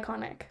 kind of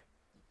iconic.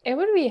 It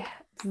would be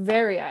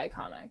very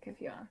iconic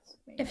if you ask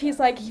me. If he's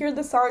like, here are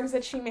the songs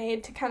that she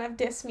made to kind of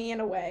diss me in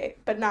a way,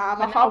 but nah, I'm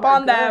But gonna now hop we're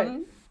on good.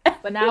 them.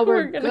 But now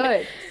we're gonna-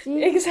 good.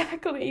 See?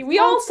 Exactly. We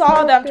called all saw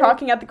them character-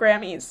 talking at the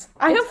Grammys.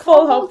 I It's have full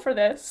called- hope for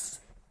this.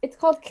 It's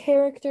called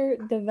character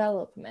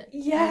development.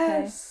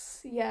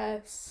 Yes.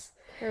 Yes.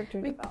 Okay? Character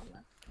We-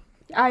 development.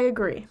 I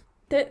agree.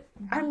 That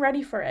I'm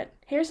ready for it.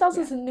 Harry Styles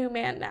Yeah. is a new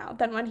man now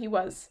than when he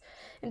was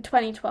in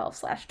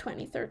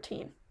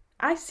 2012/2013.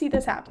 I see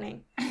this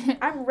happening.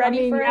 I'm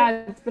ready for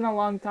it. It's been a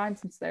long time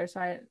since there,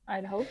 so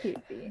I'd hope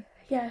he'd be.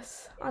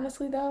 Yes.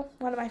 Honestly, though,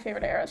 one of my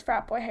favorite eras,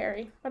 Frat Boy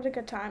Harry. What a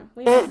good time.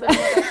 We miss it a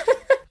little.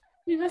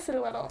 We miss it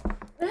a little.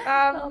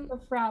 Oh, the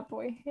frat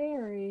boy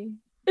Harry.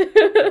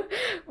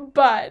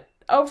 But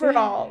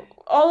overall,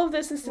 all of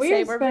this is to We say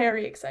have we're spent-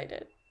 very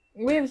excited.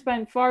 We've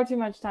spent far too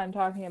much time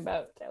talking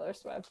about Taylor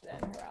Swift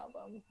and her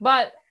album,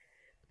 but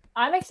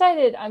I'm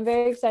excited. I'm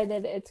very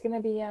excited. It's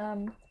gonna be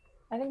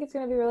I think it's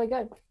gonna be really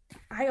good.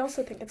 I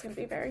also think it's going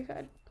to be very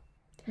good.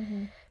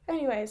 Mm-hmm.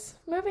 Anyways,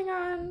 moving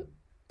on.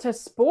 To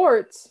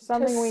sports,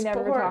 something we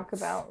never talk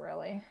sports. about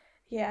really.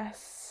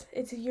 Yes,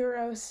 it's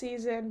Euro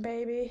season,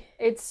 baby.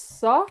 It's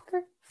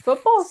soccer,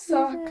 football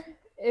Soccer. season,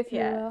 if you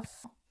will.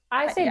 Yes.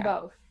 I say Yeah.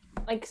 both.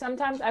 Like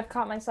sometimes I've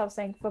caught myself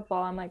saying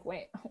football. I'm like,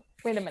 wait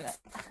a minute.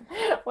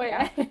 Wait.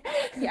 Yeah.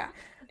 Yeah.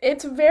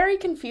 It's very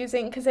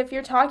confusing because if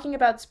you're talking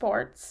about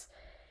sports,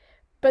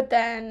 but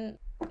then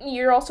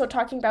you're also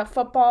talking about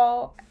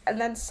football and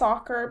then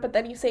soccer, but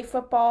then you say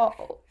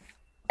football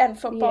and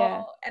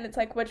football, and it's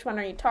like, which one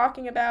are you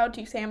talking about?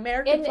 Do you say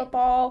American In-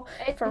 football?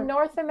 In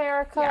North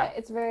America, Yeah.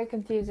 it's very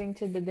confusing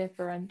to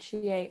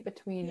differentiate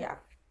between Yeah.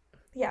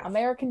 Yeah.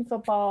 American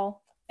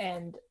football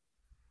and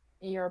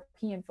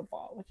European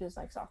football, which is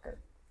like soccer.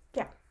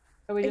 Yeah.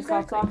 So we just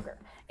Exactly. call soccer.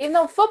 Even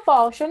though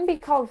football shouldn't be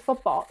called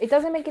football. It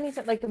doesn't make any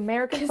sense. Like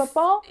American 'Cause-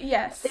 football,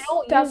 Yes. they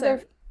don't use their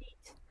doesn't.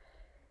 feet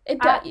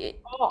It at does.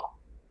 all.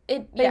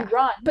 They Yeah.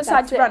 run.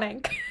 Besides that's it.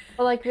 running.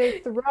 But like they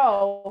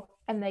throw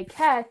and they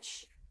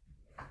catch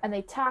and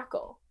they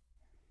tackle.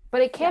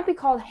 But it can't Yeah. be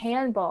called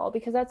handball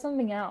because that's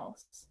something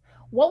else.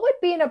 What would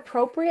be an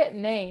appropriate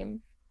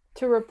name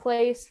to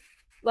replace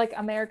like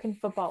American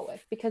football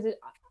with? Because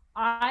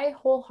I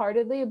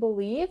wholeheartedly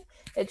believe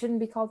it shouldn't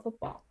be called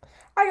football.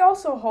 I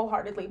also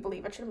wholeheartedly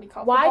believe it shouldn't be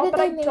called Why football, did but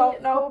they I name don't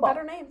it know football? a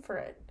better name for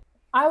it.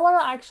 I want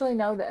to actually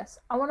know this.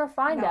 I want to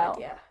find No out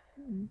idea.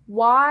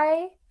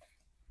 why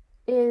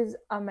is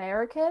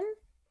American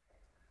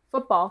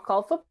football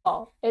called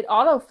football? It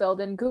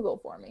auto-filled in Google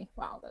for me.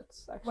 Wow,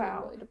 that's actually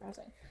Wow. really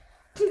depressing.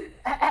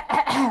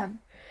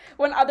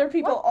 When other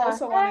people What the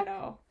also want heck? to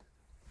know.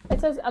 It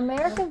says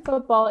American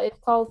football is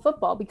called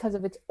football because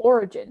of its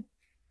origin.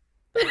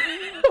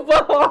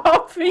 Well,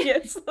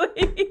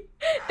 obviously.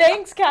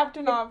 Thanks,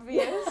 Captain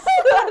Obvious.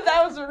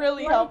 That was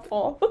really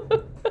helpful.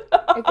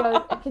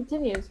 It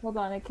continues. Hold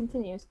on, it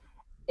continues.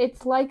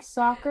 It's like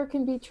soccer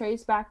can be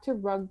traced back to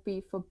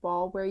rugby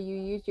football, where you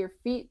use your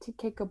feet to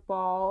kick a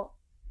ball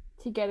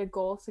to get a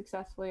goal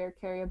successfully or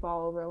carry a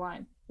ball over a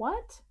line.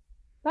 What?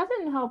 That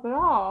didn't help at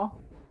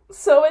all.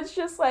 So it's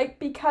just like,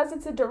 because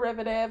it's a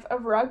derivative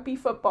of rugby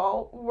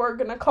football, we're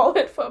gonna call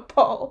it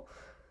football.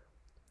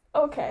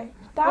 Okay,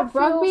 that But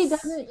rugby feels...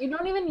 doesn't, you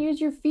don't even use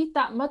your feet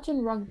that much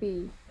in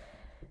rugby.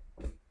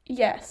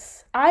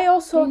 Yes. I You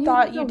also use it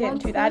thought you for didn't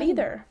one do that thing.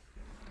 either.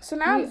 So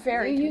now I'm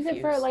very You use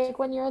it for confused. like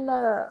when you're in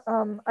the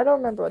I don't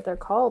remember what they're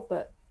called,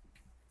 but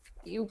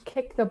you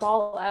kick the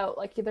ball out.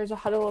 Like there's a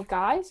huddle of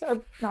guys, or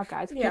not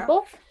guys, Yeah.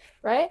 people,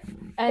 right?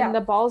 And Yeah.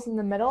 the ball's in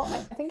the middle. I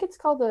think it's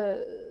called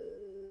the.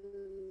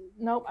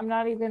 Nope, I'm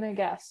not even gonna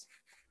guess.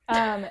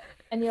 And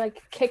you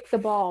like kick the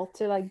ball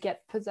to like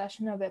get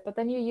possession of it, but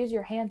then you use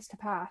your hands to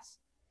pass.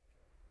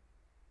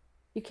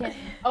 You can't.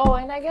 Oh,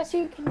 and I guess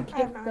you can I have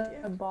kick no the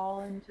idea. ball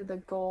into the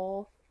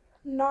goal.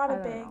 Not I a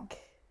don't know.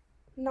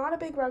 not a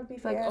big rugby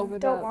Like fan. over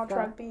Don't the- watch the-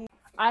 rugby.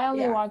 I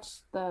only Yeah.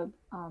 watched the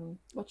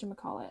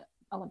whatchamacallit,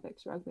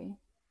 Olympics rugby.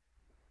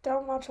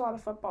 Don't watch a lot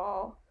of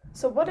football.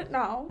 So what it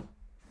no.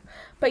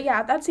 But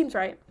yeah, that seems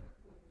right.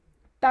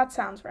 That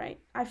sounds right.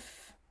 I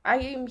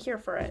am here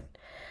for it.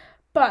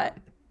 But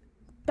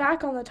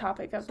back on the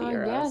topic of the So I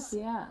Euros. guess,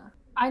 yeah.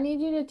 I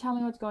need you to tell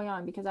me what's going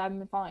on because I haven't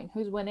been following.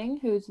 Who's winning?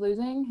 Who's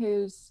losing?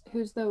 Who's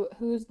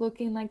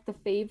looking like the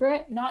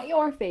favorite? Not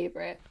your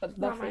favorite, but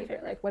the Not my favorite.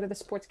 favorite. Like what are the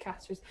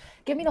sportscasters?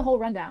 Give me the whole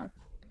rundown.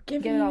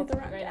 Give Get it you all the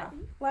right rundown.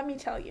 now. Let me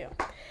tell you.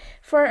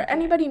 For Okay.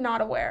 anybody not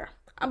aware,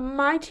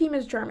 my team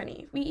is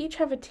Germany. We each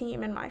have a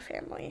team in my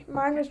family.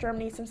 Mine was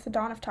Germany since the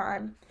dawn of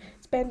time.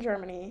 It's been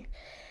Germany.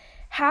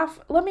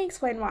 Let me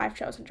explain why I've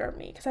chosen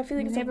Germany, because I feel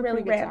like They it's have a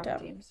really pretty good soccer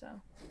random. team, so.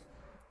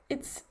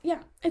 It's a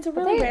But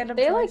really random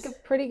they choice. like a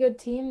pretty good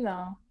team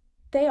though.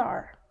 They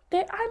are.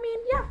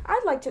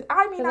 I'd like to.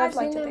 I mean, Because I'd I've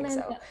like seen to them think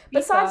in so. FIFA.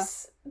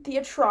 Besides the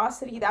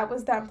atrocity that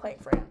was them playing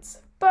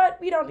France, but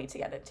we don't need to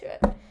get into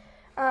it.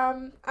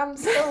 I'm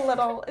still a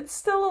little. It's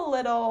still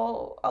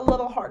a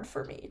little hard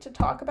for me to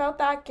talk about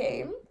that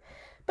game.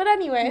 But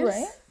anyways,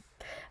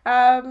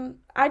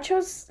 I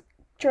chose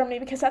Germany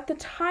because at the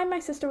time my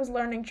sister was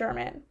learning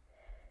German,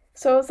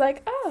 so it was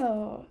like,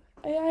 oh,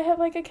 I have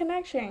like a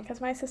connection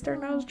because my sister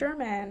knows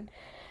German.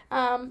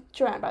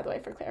 Joanne, by the way,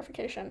 for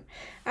clarification.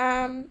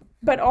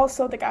 But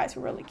also the guys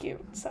were really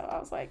cute, so I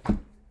was like,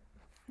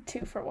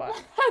 2 for 1.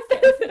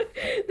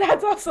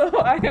 That's also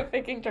why I'm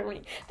picking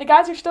Germany. The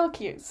guys are still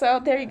cute, so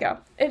there you go.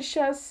 It's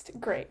just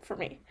great for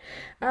me.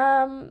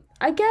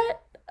 I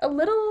get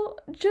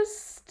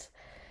just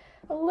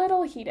a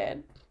little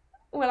heated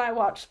when I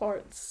watch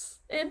sports.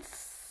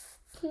 It's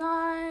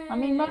not. I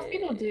mean, most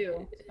people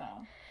do. So.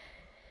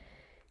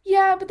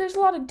 Yeah, but there's a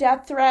lot of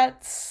death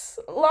threats.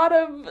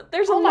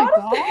 There's a Oh my lot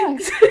of gosh.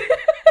 things.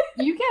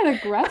 You get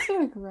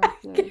aggressive.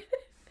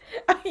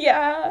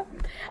 Yeah,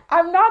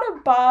 I'm not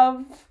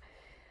above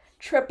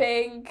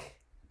tripping,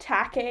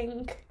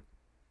 tacking,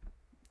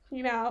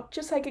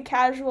 just like a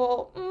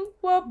casual,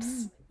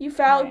 whoops, you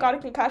fell, Right. got a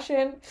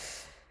concussion,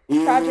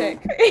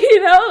 tragic.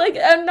 Like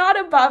I'm not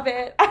above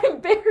it.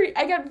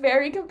 I get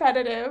very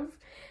competitive,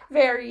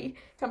 very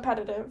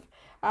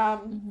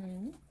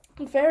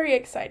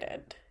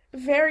excited,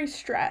 very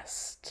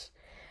stressed.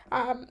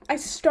 I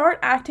start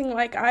acting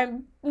like I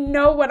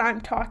know what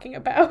I'm talking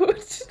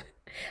about.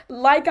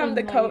 Like I'm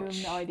the Even though coach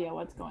You have no idea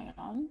what's going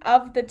on.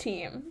 of the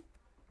team.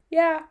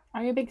 Yeah.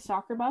 Are you a big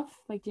soccer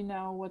buff? Like, do you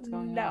know what's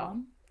going No.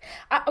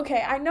 on?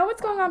 Okay, I know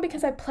what's going on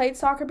because I played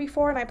soccer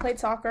before, and I played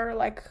soccer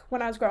like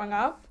when I was growing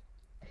up.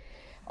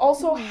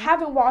 Also,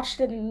 haven't watched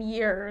it in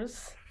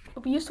years.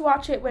 We used to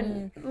watch it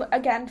when,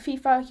 again,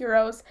 FIFA,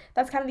 Euros.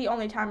 That's kind of the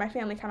only time my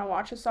family kind of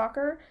watches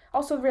soccer.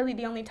 Also, really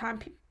the only time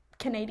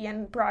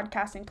Canadian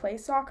broadcasting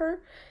plays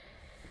soccer.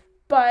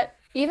 But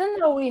Even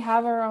though we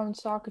have our own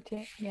soccer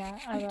team, yeah,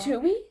 I know. do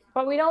we?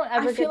 But we don't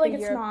ever I feel get like the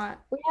it's Europe. not.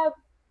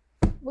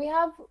 We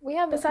have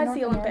Besides North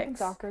the American Olympics.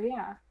 soccer,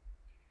 yeah.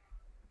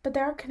 But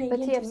there are The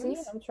Canadian TFC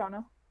teams. in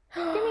Toronto.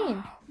 What do you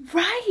mean?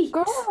 Right.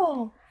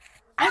 Girl.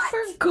 I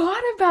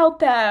forgot about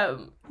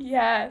them.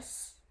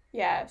 Yes.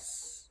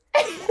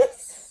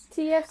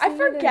 TFC. I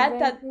forget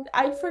that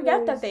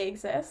Vancouver they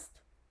exist.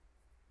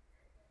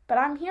 But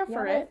I'm here for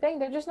they're a it. thing.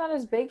 They're just not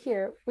as big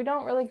here. We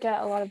don't really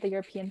get a lot of the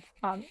European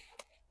games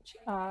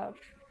though.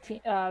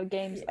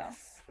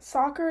 Yes.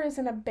 Soccer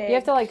isn't a big You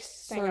have to like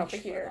thing search over for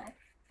here. them.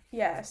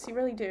 Yes, you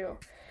really do.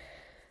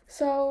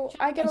 So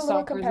I get a little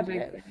Soccer is a big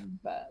competitive. thing,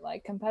 but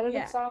like competitive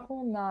Yeah. soccer,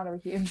 not a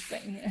huge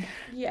thing here.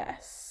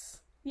 Yes.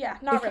 Yeah,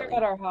 We not care really.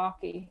 about our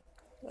hockey.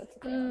 That's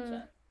pretty much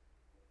it.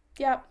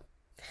 Yep.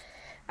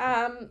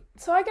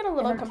 So I get a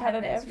little And our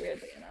competitive. tennis,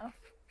 weirdly enough.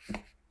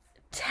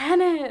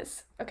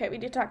 Tennis. Okay, we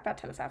did talk about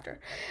tennis after.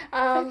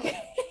 Okay.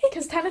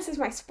 Because tennis is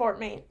my sport,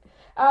 mate.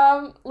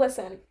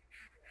 Listen.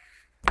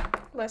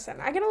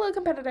 I get a little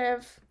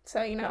competitive,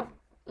 so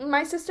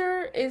my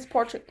sister is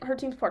her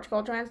team's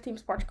Portugal. Joanne's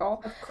team's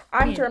Portugal.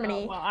 I'm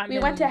Germany. Well, I'm We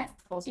went to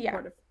full yeah.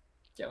 support of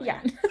Joanne.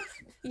 Yeah.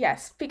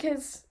 Yes,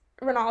 because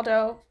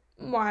Ronaldo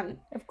won.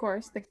 Of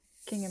course, the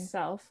king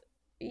himself.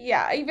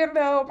 Yeah, even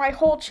though my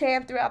whole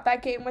chant throughout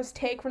that game was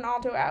take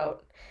Ronaldo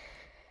out.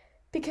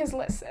 Because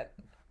listen,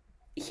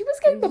 he was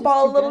getting He's the just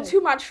ball too a little good.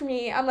 too much for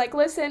me. I'm like,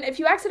 listen, if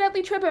you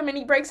accidentally trip him and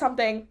he breaks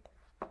something,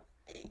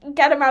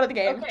 get him out of the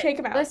game. Okay, Take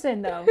him out.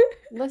 listen though.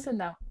 Listen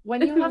though.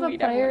 When you have a We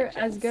never won a player as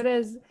chance. good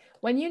as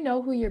when you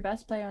know who your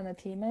best player on the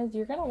team is,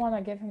 you're gonna want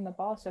to give him the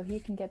ball so he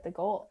can get the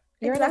goal.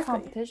 You're in a Exactly.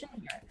 competition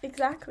here.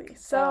 Exactly.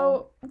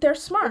 So they're Good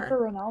smart. for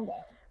Ronaldo.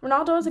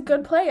 Ronaldo is a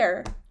good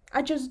player.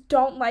 I just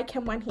don't like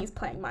him when he's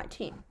playing my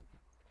team.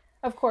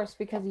 Of course,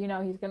 because you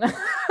know he's gonna.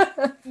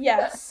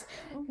 Yes.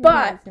 You know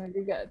But he's gonna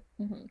be good.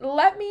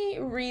 let me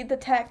read the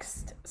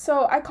text.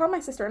 So I called my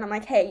sister and I'm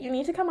like, hey, you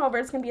need to come over.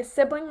 It's going to be a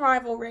sibling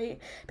rivalry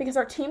because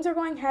our teams are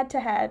going head to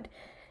head.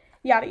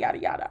 Yada, yada,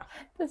 yada.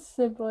 The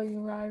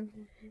sibling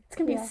rivalry. It's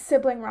going to be Yeah. a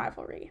sibling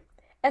rivalry.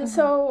 And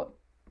so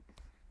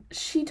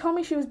she told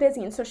me she was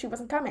busy and so she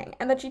wasn't coming.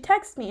 And then she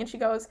texts me and she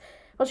goes,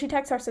 well, she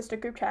texts our sister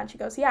group chat and she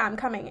goes, yeah, I'm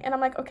coming. And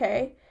I'm like,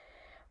 okay,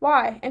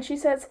 why? And she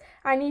says,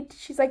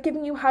 she's like,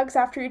 giving you hugs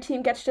after your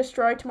team gets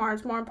destroyed tomorrow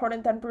is more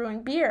important than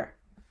brewing beer.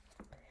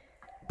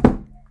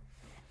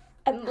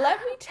 And let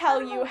me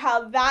tell you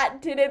how that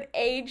didn't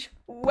age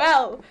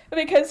well.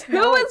 Because who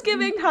was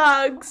giving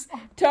hugs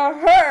to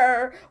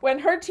her when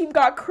her team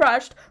got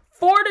crushed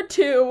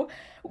 4-2?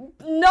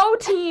 No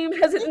team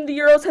in the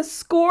Euros has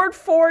scored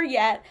 4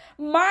 yet.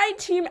 My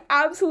team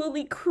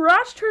absolutely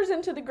crushed hers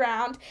into the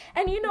ground.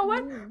 And you know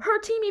what? Her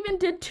team even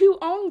did 2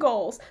 own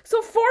goals.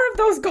 So 4 of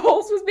those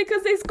goals was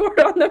because they scored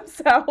on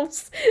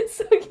themselves.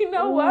 So you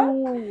know what?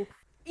 Ooh.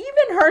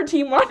 Even her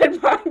team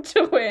wanted mine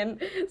to win.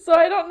 So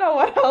I don't know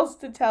what else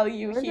to tell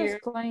you We're here.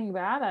 just playing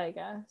bad, I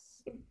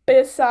guess.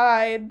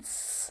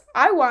 Besides,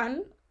 I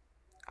won.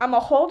 I'm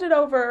going to hold it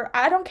over.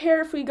 I don't care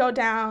if we go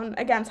down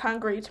against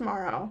Hungary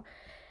tomorrow.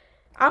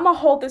 I'm going to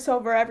hold this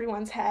over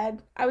everyone's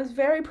head. I was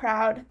very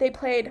proud. They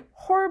played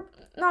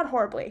not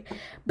horribly,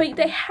 but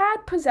they had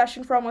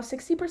possession for almost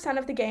 60%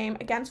 of the game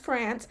against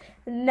France,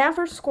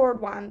 never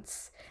scored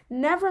once,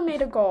 never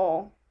made a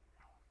goal.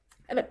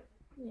 And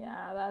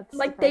Yeah, that's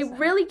like depressing. they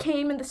really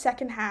came in the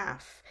second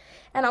half.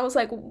 And I was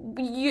like,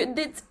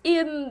 it's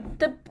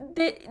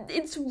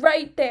it's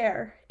right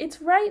there.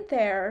 It's right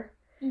there.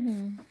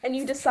 And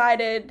you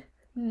decided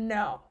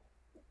no.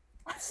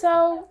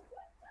 So,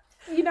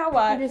 you know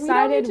what? You We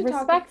don't need decided to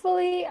talk-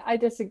 respectfully, I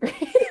disagree.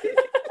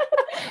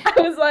 I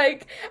was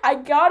like, I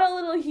got a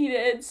little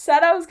heated,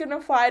 said I was going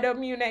to fly to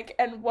Munich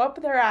and whoop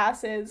their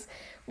asses.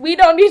 We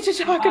don't need to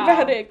talk Wow,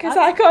 about it because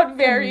I that's got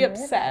very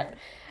committed. upset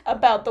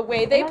about the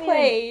way they They're not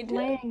even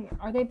played.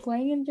 Are they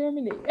playing in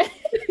Germany?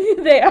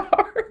 They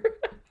are.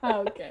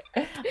 Oh, okay.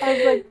 I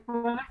was like,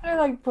 what if they're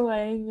like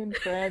playing in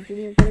France and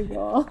you're gonna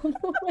go?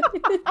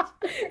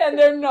 And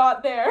they're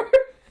not there.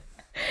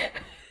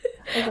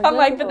 I'm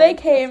like, but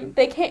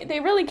they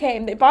really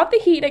came. They bought the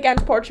heat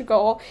against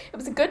Portugal. It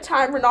was a good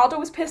time. Ronaldo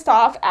was pissed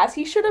off, as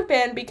he should have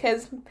been,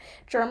 because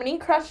Germany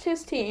crushed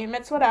his team.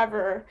 It's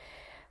whatever.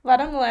 Let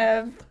him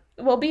live.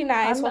 We'll be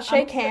nice. We'll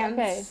shake hands.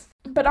 Okay.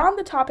 But on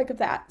the topic of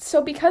that,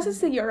 so because it's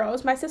the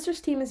Euros, my sister's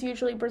team is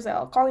usually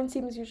Brazil. Colleen's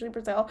team is usually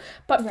Brazil.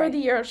 But for Right.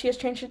 the Euros, she has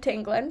changed it to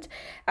England.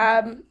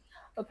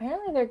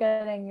 Apparently they're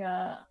getting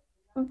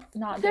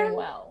not They're- doing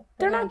well.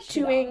 They're getting not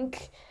shit on. doing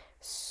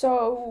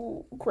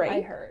so great.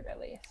 I heard at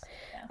least.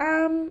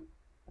 Yeah.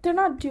 They're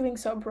not doing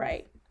so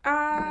bright.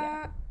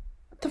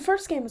 The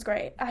first game was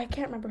great. I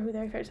can't remember who they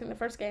were facing the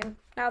first game.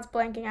 Now it's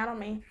blanking out on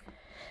me.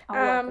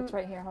 Oh, look, it's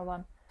right here. Hold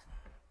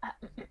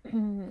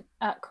on.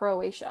 At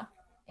Croatia.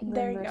 England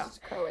There you go. versus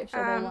Croatia.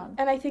 They won.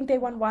 And I think they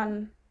won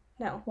 1-0.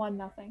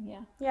 1-0,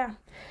 yeah. Yeah.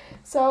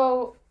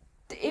 So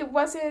it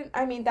wasn't,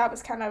 I mean, that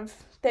was kind of,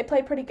 they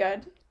played pretty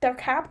good. Their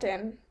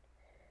captain,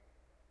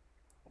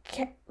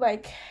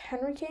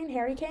 Harry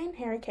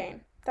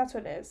Kane. That's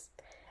what it is.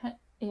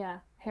 Yeah,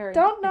 Harry.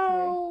 Don't it's Harry.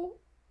 know.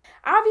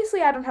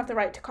 Obviously, I don't have the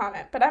right to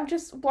comment, but I'm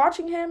just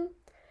watching him.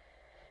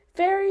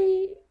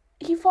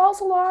 He falls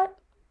a lot.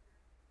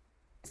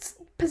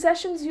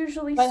 Possessions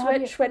usually But have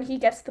switch when he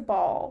gets the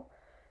ball.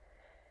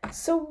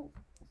 So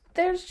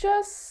it's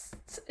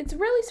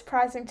really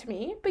surprising to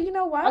me, but you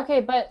know what?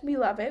 Okay, but We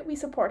love it. We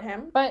support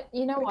him.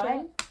 you know what?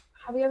 Okay.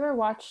 Have you ever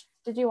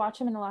did you watch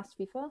him in the last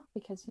FIFA?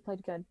 Because he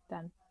played good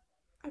then.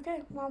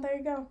 Okay, well, there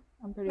you go.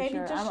 I'm pretty Maybe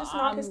sure. just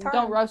not his Don't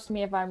time. roast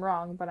me if I'm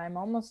wrong, but I'm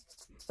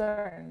almost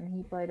certain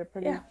he played a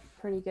pretty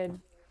good.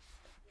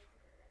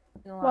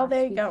 Well,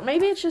 there you go.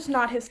 Maybe it's just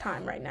not his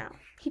time right now.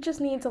 He just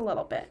needs a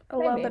little bit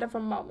of a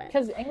moment.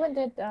 Because England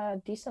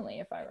did decently,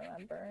 if I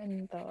remember,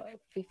 in the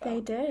FIFA.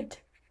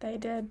 They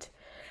did.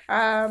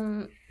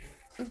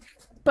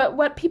 But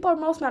what people are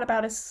most mad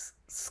about is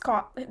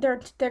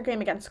their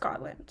game against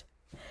Scotland.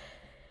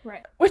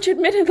 Right. Which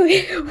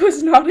admittedly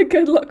was not a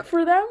good look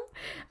for them.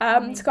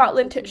 mean,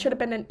 Scotland that's should have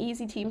been an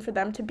easy team for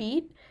them to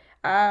beat.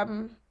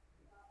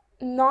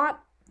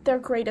 Not their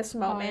greatest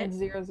moment.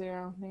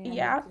 0-0.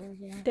 Yeah.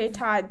 They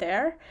tied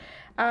there.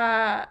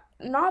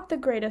 Not the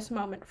greatest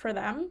moment for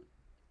them.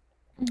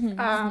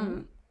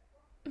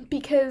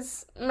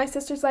 Because my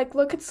sister's like,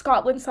 look at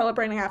Scotland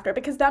celebrating after,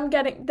 because them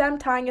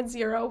tying at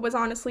 0 was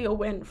honestly a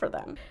win for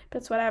them. But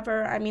it's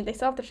whatever. I mean, they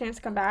still have the chance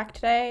to come back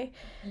today.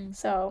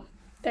 So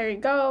there you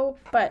go.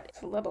 But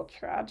it's a little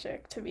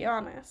tragic, to be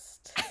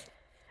honest.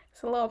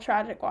 It's a little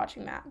tragic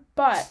watching that.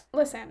 But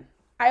listen,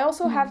 I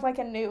also have like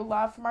a new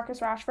love for Marcus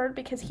Rashford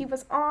because he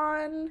was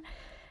on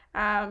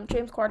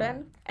James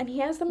Corden, and he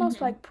has the most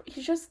like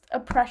he's just a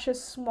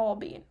precious small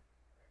bean.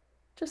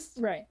 Just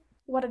Right.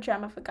 what a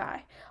gem of a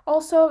guy.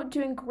 Also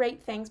doing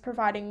great things,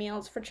 providing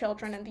meals for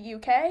children in the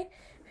UK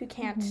who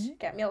can't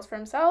get meals for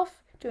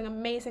himself, doing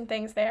amazing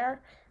things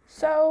there.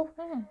 So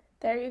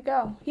there you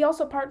go. He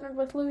also partnered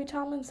with Louis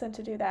Tomlinson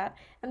to do that,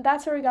 and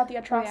that's where we got the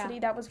atrocity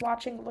that was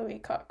watching Louis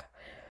cook.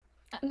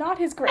 Not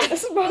his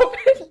greatest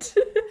moment.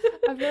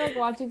 I feel like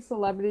watching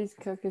celebrities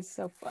cook is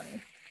so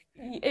funny.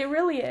 It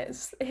really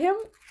is. Him,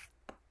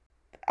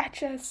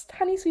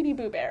 Honey Sweetie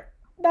Boo Bear.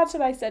 That's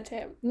what I said to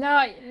him.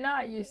 No,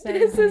 not you saying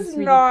This Honey is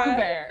Sweetie not. Boo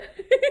Bear.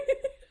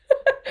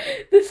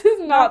 This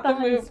is not the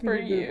Honey move for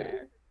Sweetie Boo you.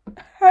 Bear.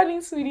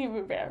 Honey Sweetie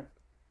Boo Bear.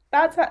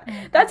 That's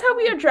how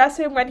we address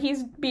him when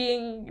he's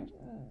being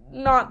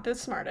not the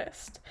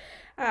smartest.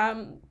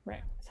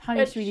 Right.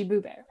 Honey Sweetie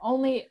Boo Bear.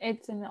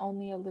 It's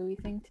only a Louis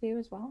thing too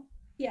as well.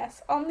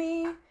 Yes,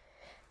 only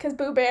because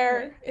Boo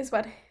Bear is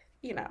what,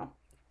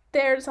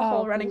 there's a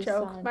whole running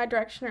joke. Son. My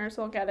directioners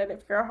will get it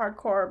if you're a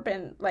hardcore,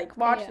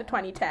 watch the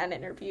 2010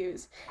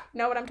 interviews. You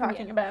know what I'm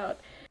talking about.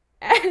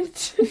 And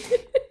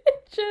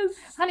just...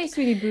 Honey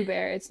Sweetie Boo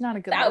Bear, it's not a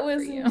good That look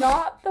was for you.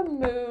 not the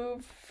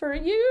move for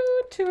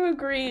you to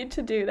agree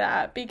to do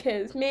that,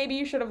 because maybe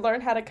you should have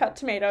learned how to cut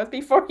tomatoes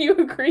before you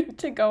agreed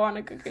to go on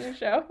a cooking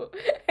show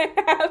and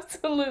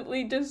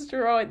absolutely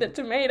destroy the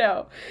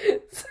tomato.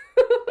 So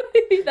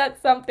maybe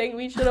that's something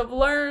we should have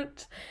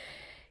learned.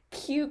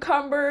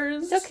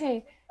 Cucumbers. It's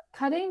okay.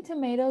 Cutting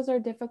tomatoes are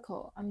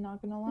difficult. I'm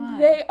not gonna lie.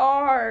 They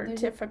are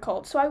There's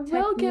difficult. So I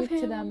will give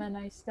him to them, and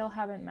I still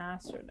haven't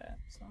mastered it.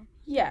 So.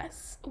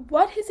 Yes.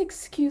 What his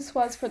excuse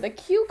was for the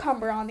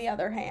cucumber, on the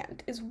other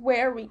hand, is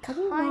where we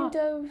kind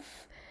of...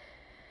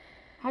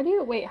 How do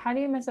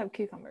you mess up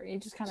cucumber? You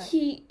just kind of...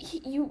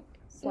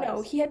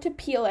 No, he had to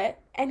peel it,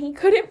 and he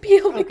couldn't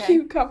peel the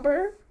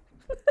cucumber.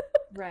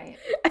 Right.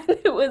 And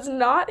it was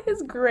not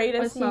his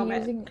greatest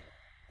moment.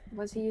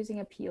 Was he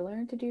using a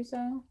peeler to do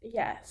so?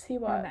 Yes, he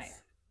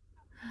was.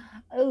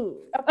 Oh.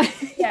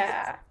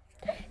 Yeah.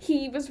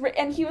 He was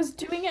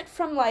doing it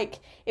from,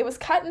 it was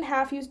cut in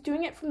half. He was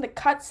doing it from the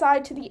cut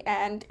side to the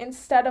end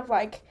instead of,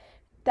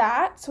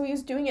 that. So he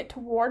was doing it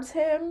towards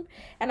him,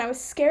 and I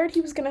was scared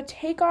he was going to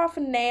take off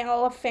a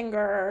nail, a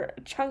finger,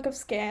 a chunk of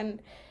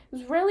skin. I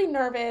was really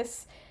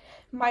nervous.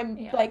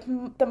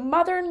 The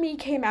mother in me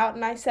came out,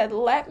 and I said,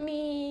 let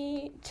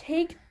me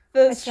take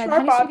the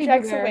sharp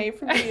objects away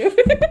from you.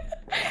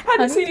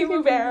 Honey Sweetie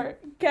Boo Bear,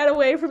 get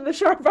away from the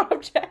sharp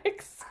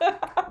objects.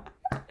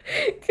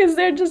 Because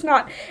they're just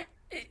not...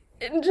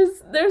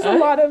 there's a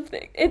lot of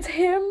things. It's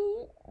him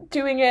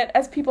doing it,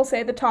 as people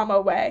say, the Tomo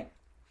way.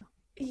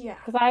 Yeah.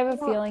 Because I have a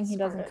feeling he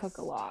doesn't cook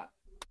a lot.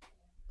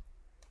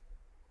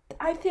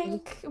 I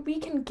think we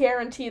can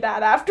guarantee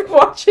that after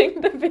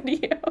watching the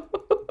video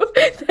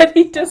that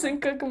he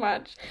doesn't cook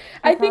much.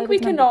 I think we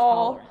can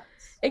all...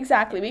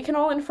 Exactly. We can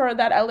all infer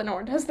that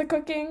Eleanor does the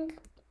cooking,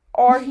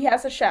 or he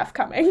has a chef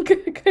coming,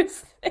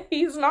 because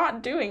he's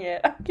not doing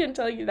it. I can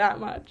tell you that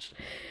much.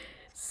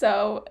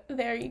 So,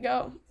 there you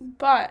go.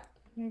 But...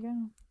 There you go.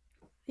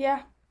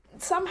 Yeah.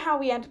 Somehow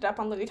we ended up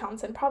on Louis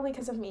Tomlinson, probably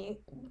because of me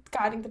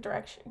guiding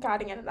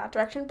it in that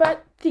direction.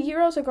 But the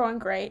Euros are going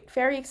great.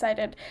 Very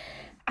excited.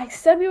 I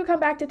said we would come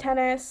back to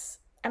tennis,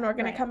 and we're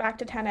going to come back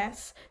to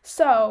tennis.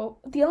 So,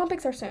 the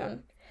Olympics are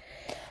soon.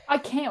 I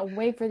can't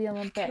wait for the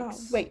Olympics.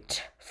 Can't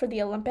wait for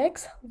the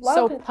Olympics.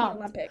 Love the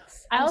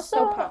Olympics. I'm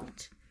so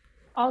pumped.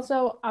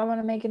 Also, I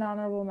want to make an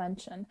honorable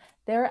mention.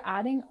 They're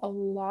adding a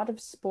lot of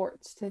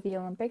sports to the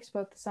Olympics,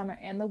 both the summer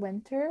and the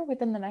winter,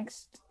 within the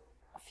next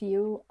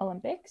few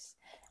Olympics.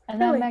 And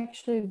really? I'm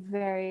actually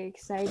very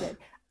excited.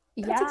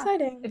 That's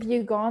exciting. If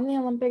you go on the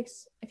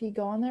Olympics, if you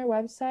go on their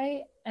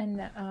website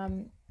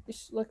and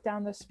just look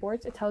down the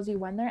sports, it tells you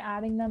when they're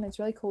adding them. It's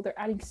really cool. They're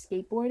adding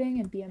skateboarding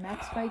and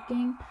BMX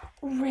biking.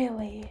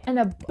 Really? And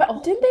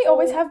but didn't they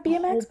always have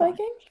BMX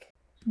biking?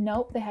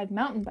 Nope, they had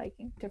mountain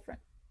biking. Different.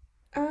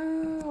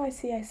 Oh, I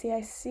see.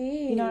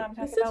 You know what I'm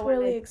talking about? This is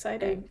really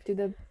exciting.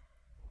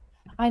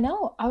 I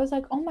know. I was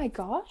like, oh my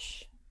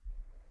gosh.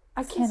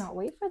 I cannot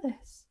wait for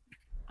this.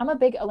 I'm a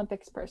big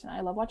Olympics person.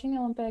 I love watching the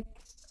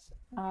Olympics.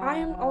 I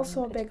am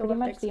also a big Olympics. Pretty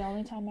much the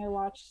only time I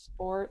watch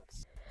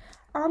sports.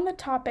 On the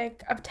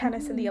topic of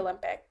tennis in the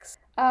Olympics,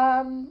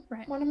 one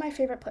of my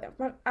favorite players.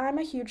 I'm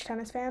a huge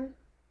tennis fan.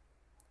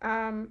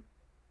 And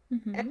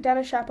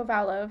Denis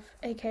Shapovalov,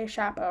 aka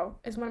Shapo,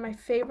 is one of my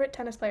favorite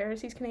tennis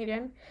players. He's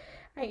Canadian.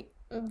 I'm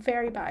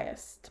very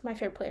biased. My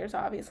favorite player is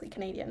obviously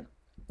Canadian.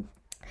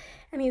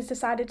 And he's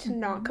decided to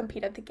not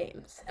compete at the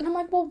games. And I'm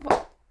like,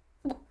 well,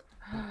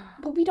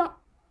 we don't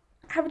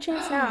have a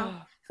chance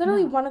now. He's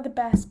literally one of the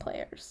best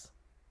players.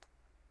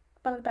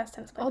 One of the best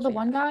tennis players. Oh, the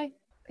one guy?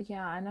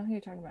 Yeah, I know who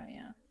you're talking about,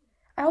 yeah.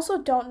 I also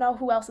don't know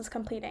who else is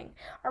competing.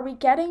 Are we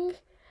getting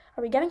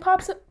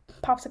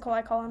Popsicle,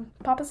 I call him?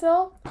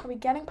 Popisil? Are we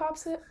getting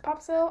Popsicle?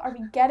 Are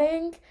we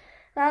getting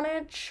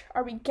Raonic,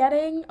 are we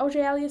getting OJ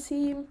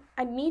Aliassime?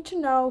 I need to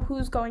know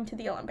who's going to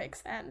the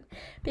Olympics then,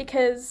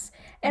 because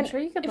I'm sure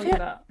you could look it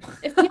up.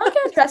 if Bianca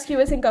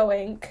Andreescu isn't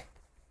going,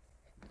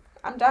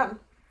 I'm done.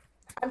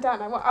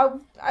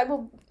 I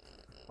will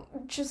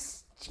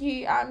just.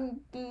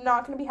 I'm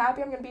not gonna be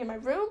happy. I'm gonna be in my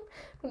room.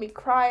 I'm gonna be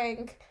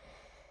crying.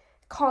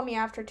 Call me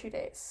after 2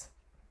 days,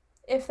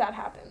 if that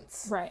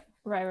happens. Right.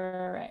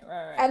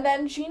 And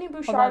then Jeannie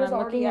Bouchard Hold on, is I'm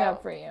already looking it out.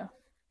 up for you.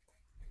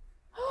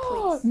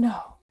 Please.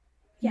 No.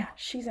 Yeah,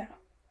 she's out.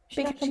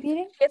 She's not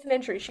competing? She has an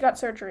injury. She got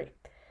surgery.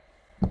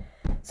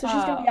 So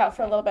she's going to be out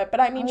for a little bit. But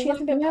I mean, she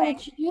hasn't been Why playing.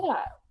 would she do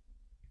that?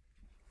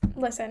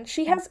 Listen,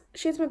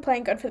 she's been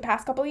playing good for the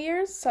past couple of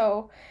years.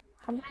 So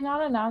Have they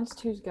not announced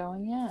who's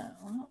going yet?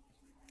 What?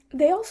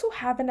 they also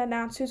haven't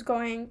announced who's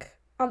going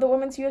on the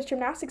women's U.S.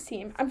 gymnastics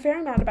team. I'm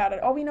very mad about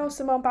it. All we know is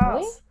Simone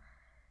Biles. Really?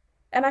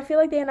 And I feel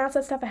like they announced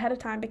that stuff ahead of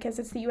time because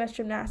it's the U.S.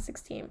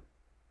 gymnastics team.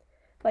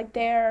 Like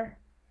they're,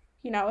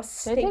 a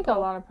staple. They take a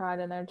lot of pride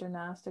in their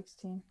gymnastics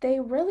team.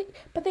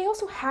 But they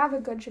also have a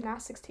good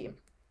gymnastics team.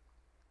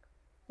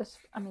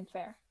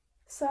 Fair.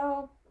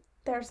 So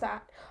there's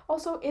that.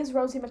 Also, is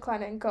Rosie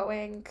McLennan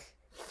going?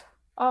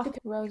 Oh, Because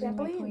Rosie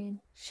McQueen.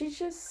 She's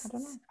just I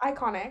don't know.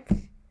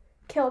 iconic.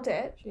 Killed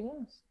it. She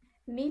is.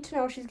 Need to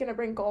know she's gonna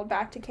bring gold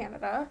back to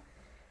Canada.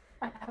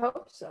 I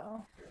hope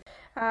so.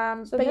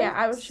 But yeah,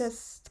 I was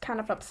just kind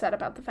of upset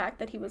about the fact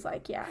that he was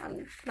like, yeah,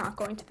 I'm not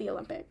going to the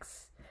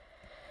Olympics.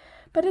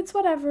 But it's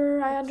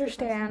whatever. I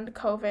understand.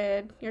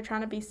 COVID. You're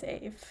trying to be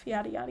safe.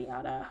 Yada, yada,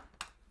 yada.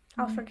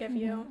 I'll forgive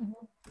you.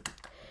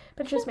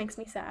 But it just makes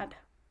me sad.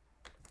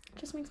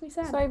 So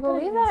I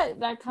believe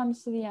that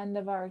comes to the end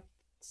of our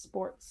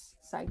sports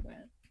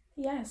segment.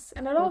 Yes,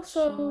 and it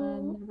also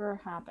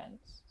never happens.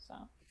 So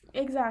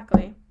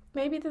exactly.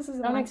 Maybe this is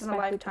a don't once in a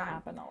expect it to lifetime.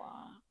 happen a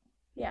lot.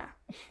 Yeah.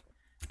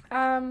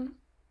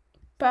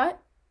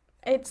 But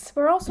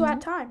we're also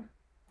at time.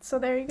 So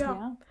there you go.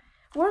 Yeah.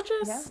 We're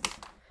just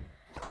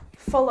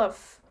full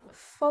of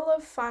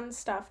fun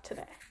stuff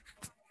today.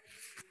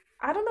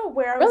 I don't know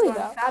where I was going with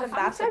that, and I'm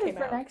that's what excited came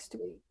for out. next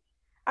week.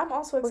 I'm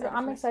also excited.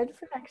 I'm excited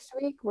for next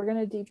week. We're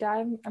gonna deep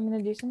dive. I'm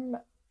gonna do some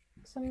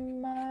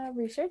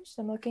research,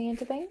 some looking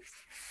into things.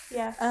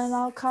 Yes. And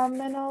I'll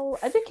come and I'll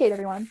educate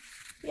everyone.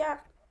 Yeah.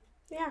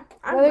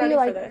 I'm Whether ready you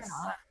like for it this.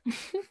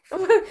 or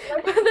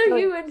not. Whether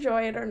you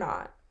enjoy it or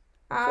not.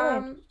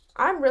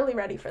 I'm really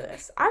ready for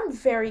this. I'm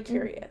very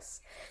curious.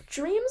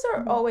 Dreams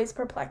are always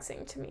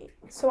perplexing to me,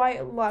 so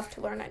I love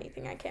to learn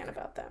anything I can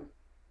about them.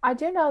 I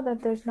do know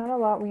that there's not a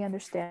lot we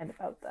understand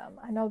about them.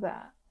 I know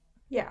that.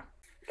 Yeah.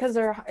 Because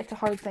it's a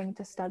hard thing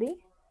to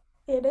study.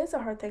 It is a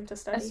hard thing to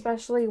study.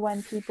 Especially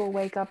when people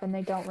wake up and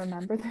they don't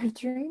remember their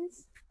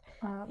dreams.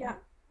 Yeah.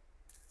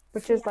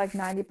 Which is like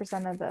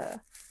 90% of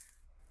the...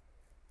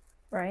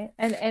 Right?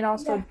 And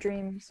also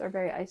dreams are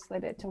very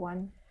isolated to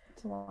one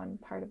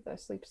part of the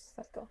sleep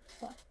cycle.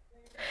 So.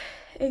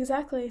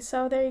 Exactly.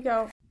 So there you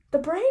go. The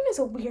brain is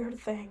a weird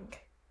thing.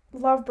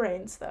 Love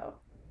brains, though.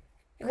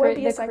 Would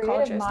be a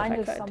psychologist if I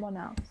could. Of someone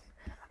else.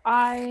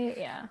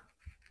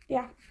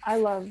 Yeah. I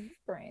love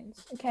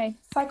brains. Okay.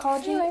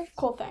 Psychology,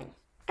 cool thing.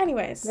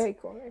 Anyways. Very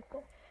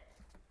cool.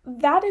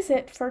 That is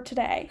it for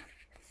today.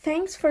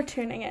 Thanks for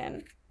tuning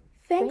in.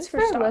 Thanks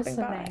for stopping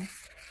by.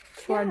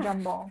 To our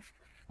jumble.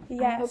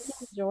 Yes. I hope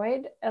you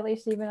enjoyed, at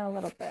least even a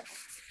little bit.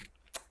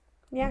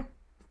 Yeah.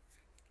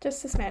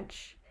 Just a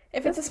smidge.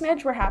 If it's a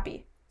smidge, we're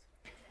happy.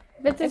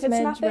 If it's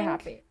nothing, we're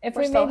happy. If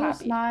we made you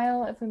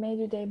smile, if we made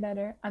your day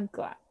better, I'm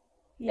glad.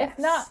 Yes. If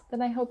not,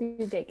 then I hope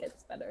your day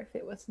gets better if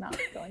it was not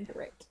going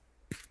great.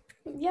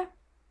 Yeah.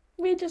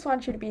 We just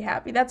want you to be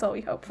happy. That's all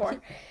we hope for.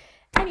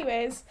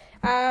 Anyways,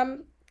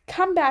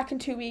 come back in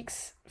 2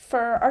 weeks for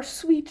our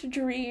Sweet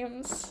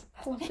Dreams.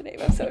 I love the name.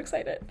 I'm so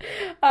excited.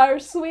 Our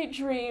Sweet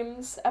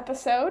Dreams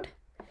episode.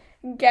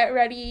 Get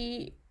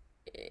ready.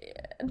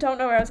 Don't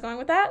know where I was going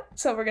with that,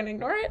 so we're going to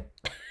ignore it.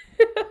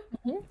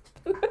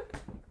 Okay.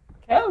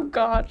 Oh,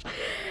 gosh.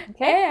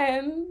 Okay.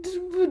 And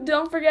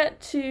don't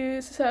forget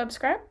to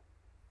subscribe.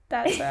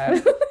 That's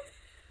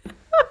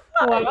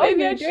wow,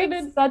 you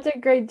did such a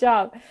great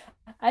job.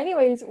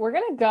 Anyways, we're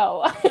gonna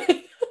go.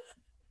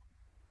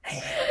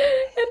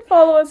 And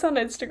follow us on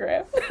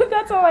Instagram.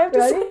 That's all I have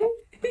to say.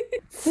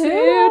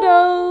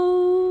 Toodles.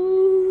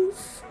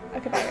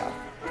 Okay, bye, y'all.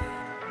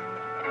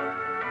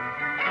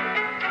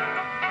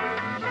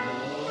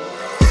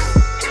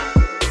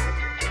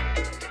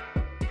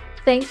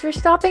 Thanks for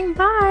stopping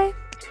by.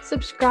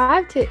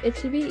 Subscribe to It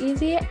Should Be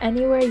Easy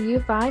anywhere you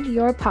find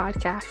your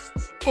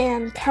podcasts.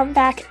 And come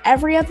back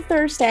every other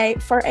Thursday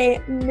for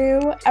a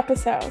new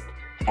episode.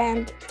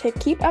 And to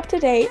keep up to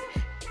date,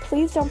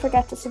 please don't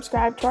forget to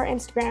subscribe to our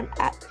Instagram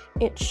at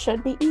It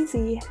Should Be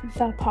Easy,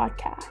 the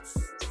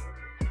podcast.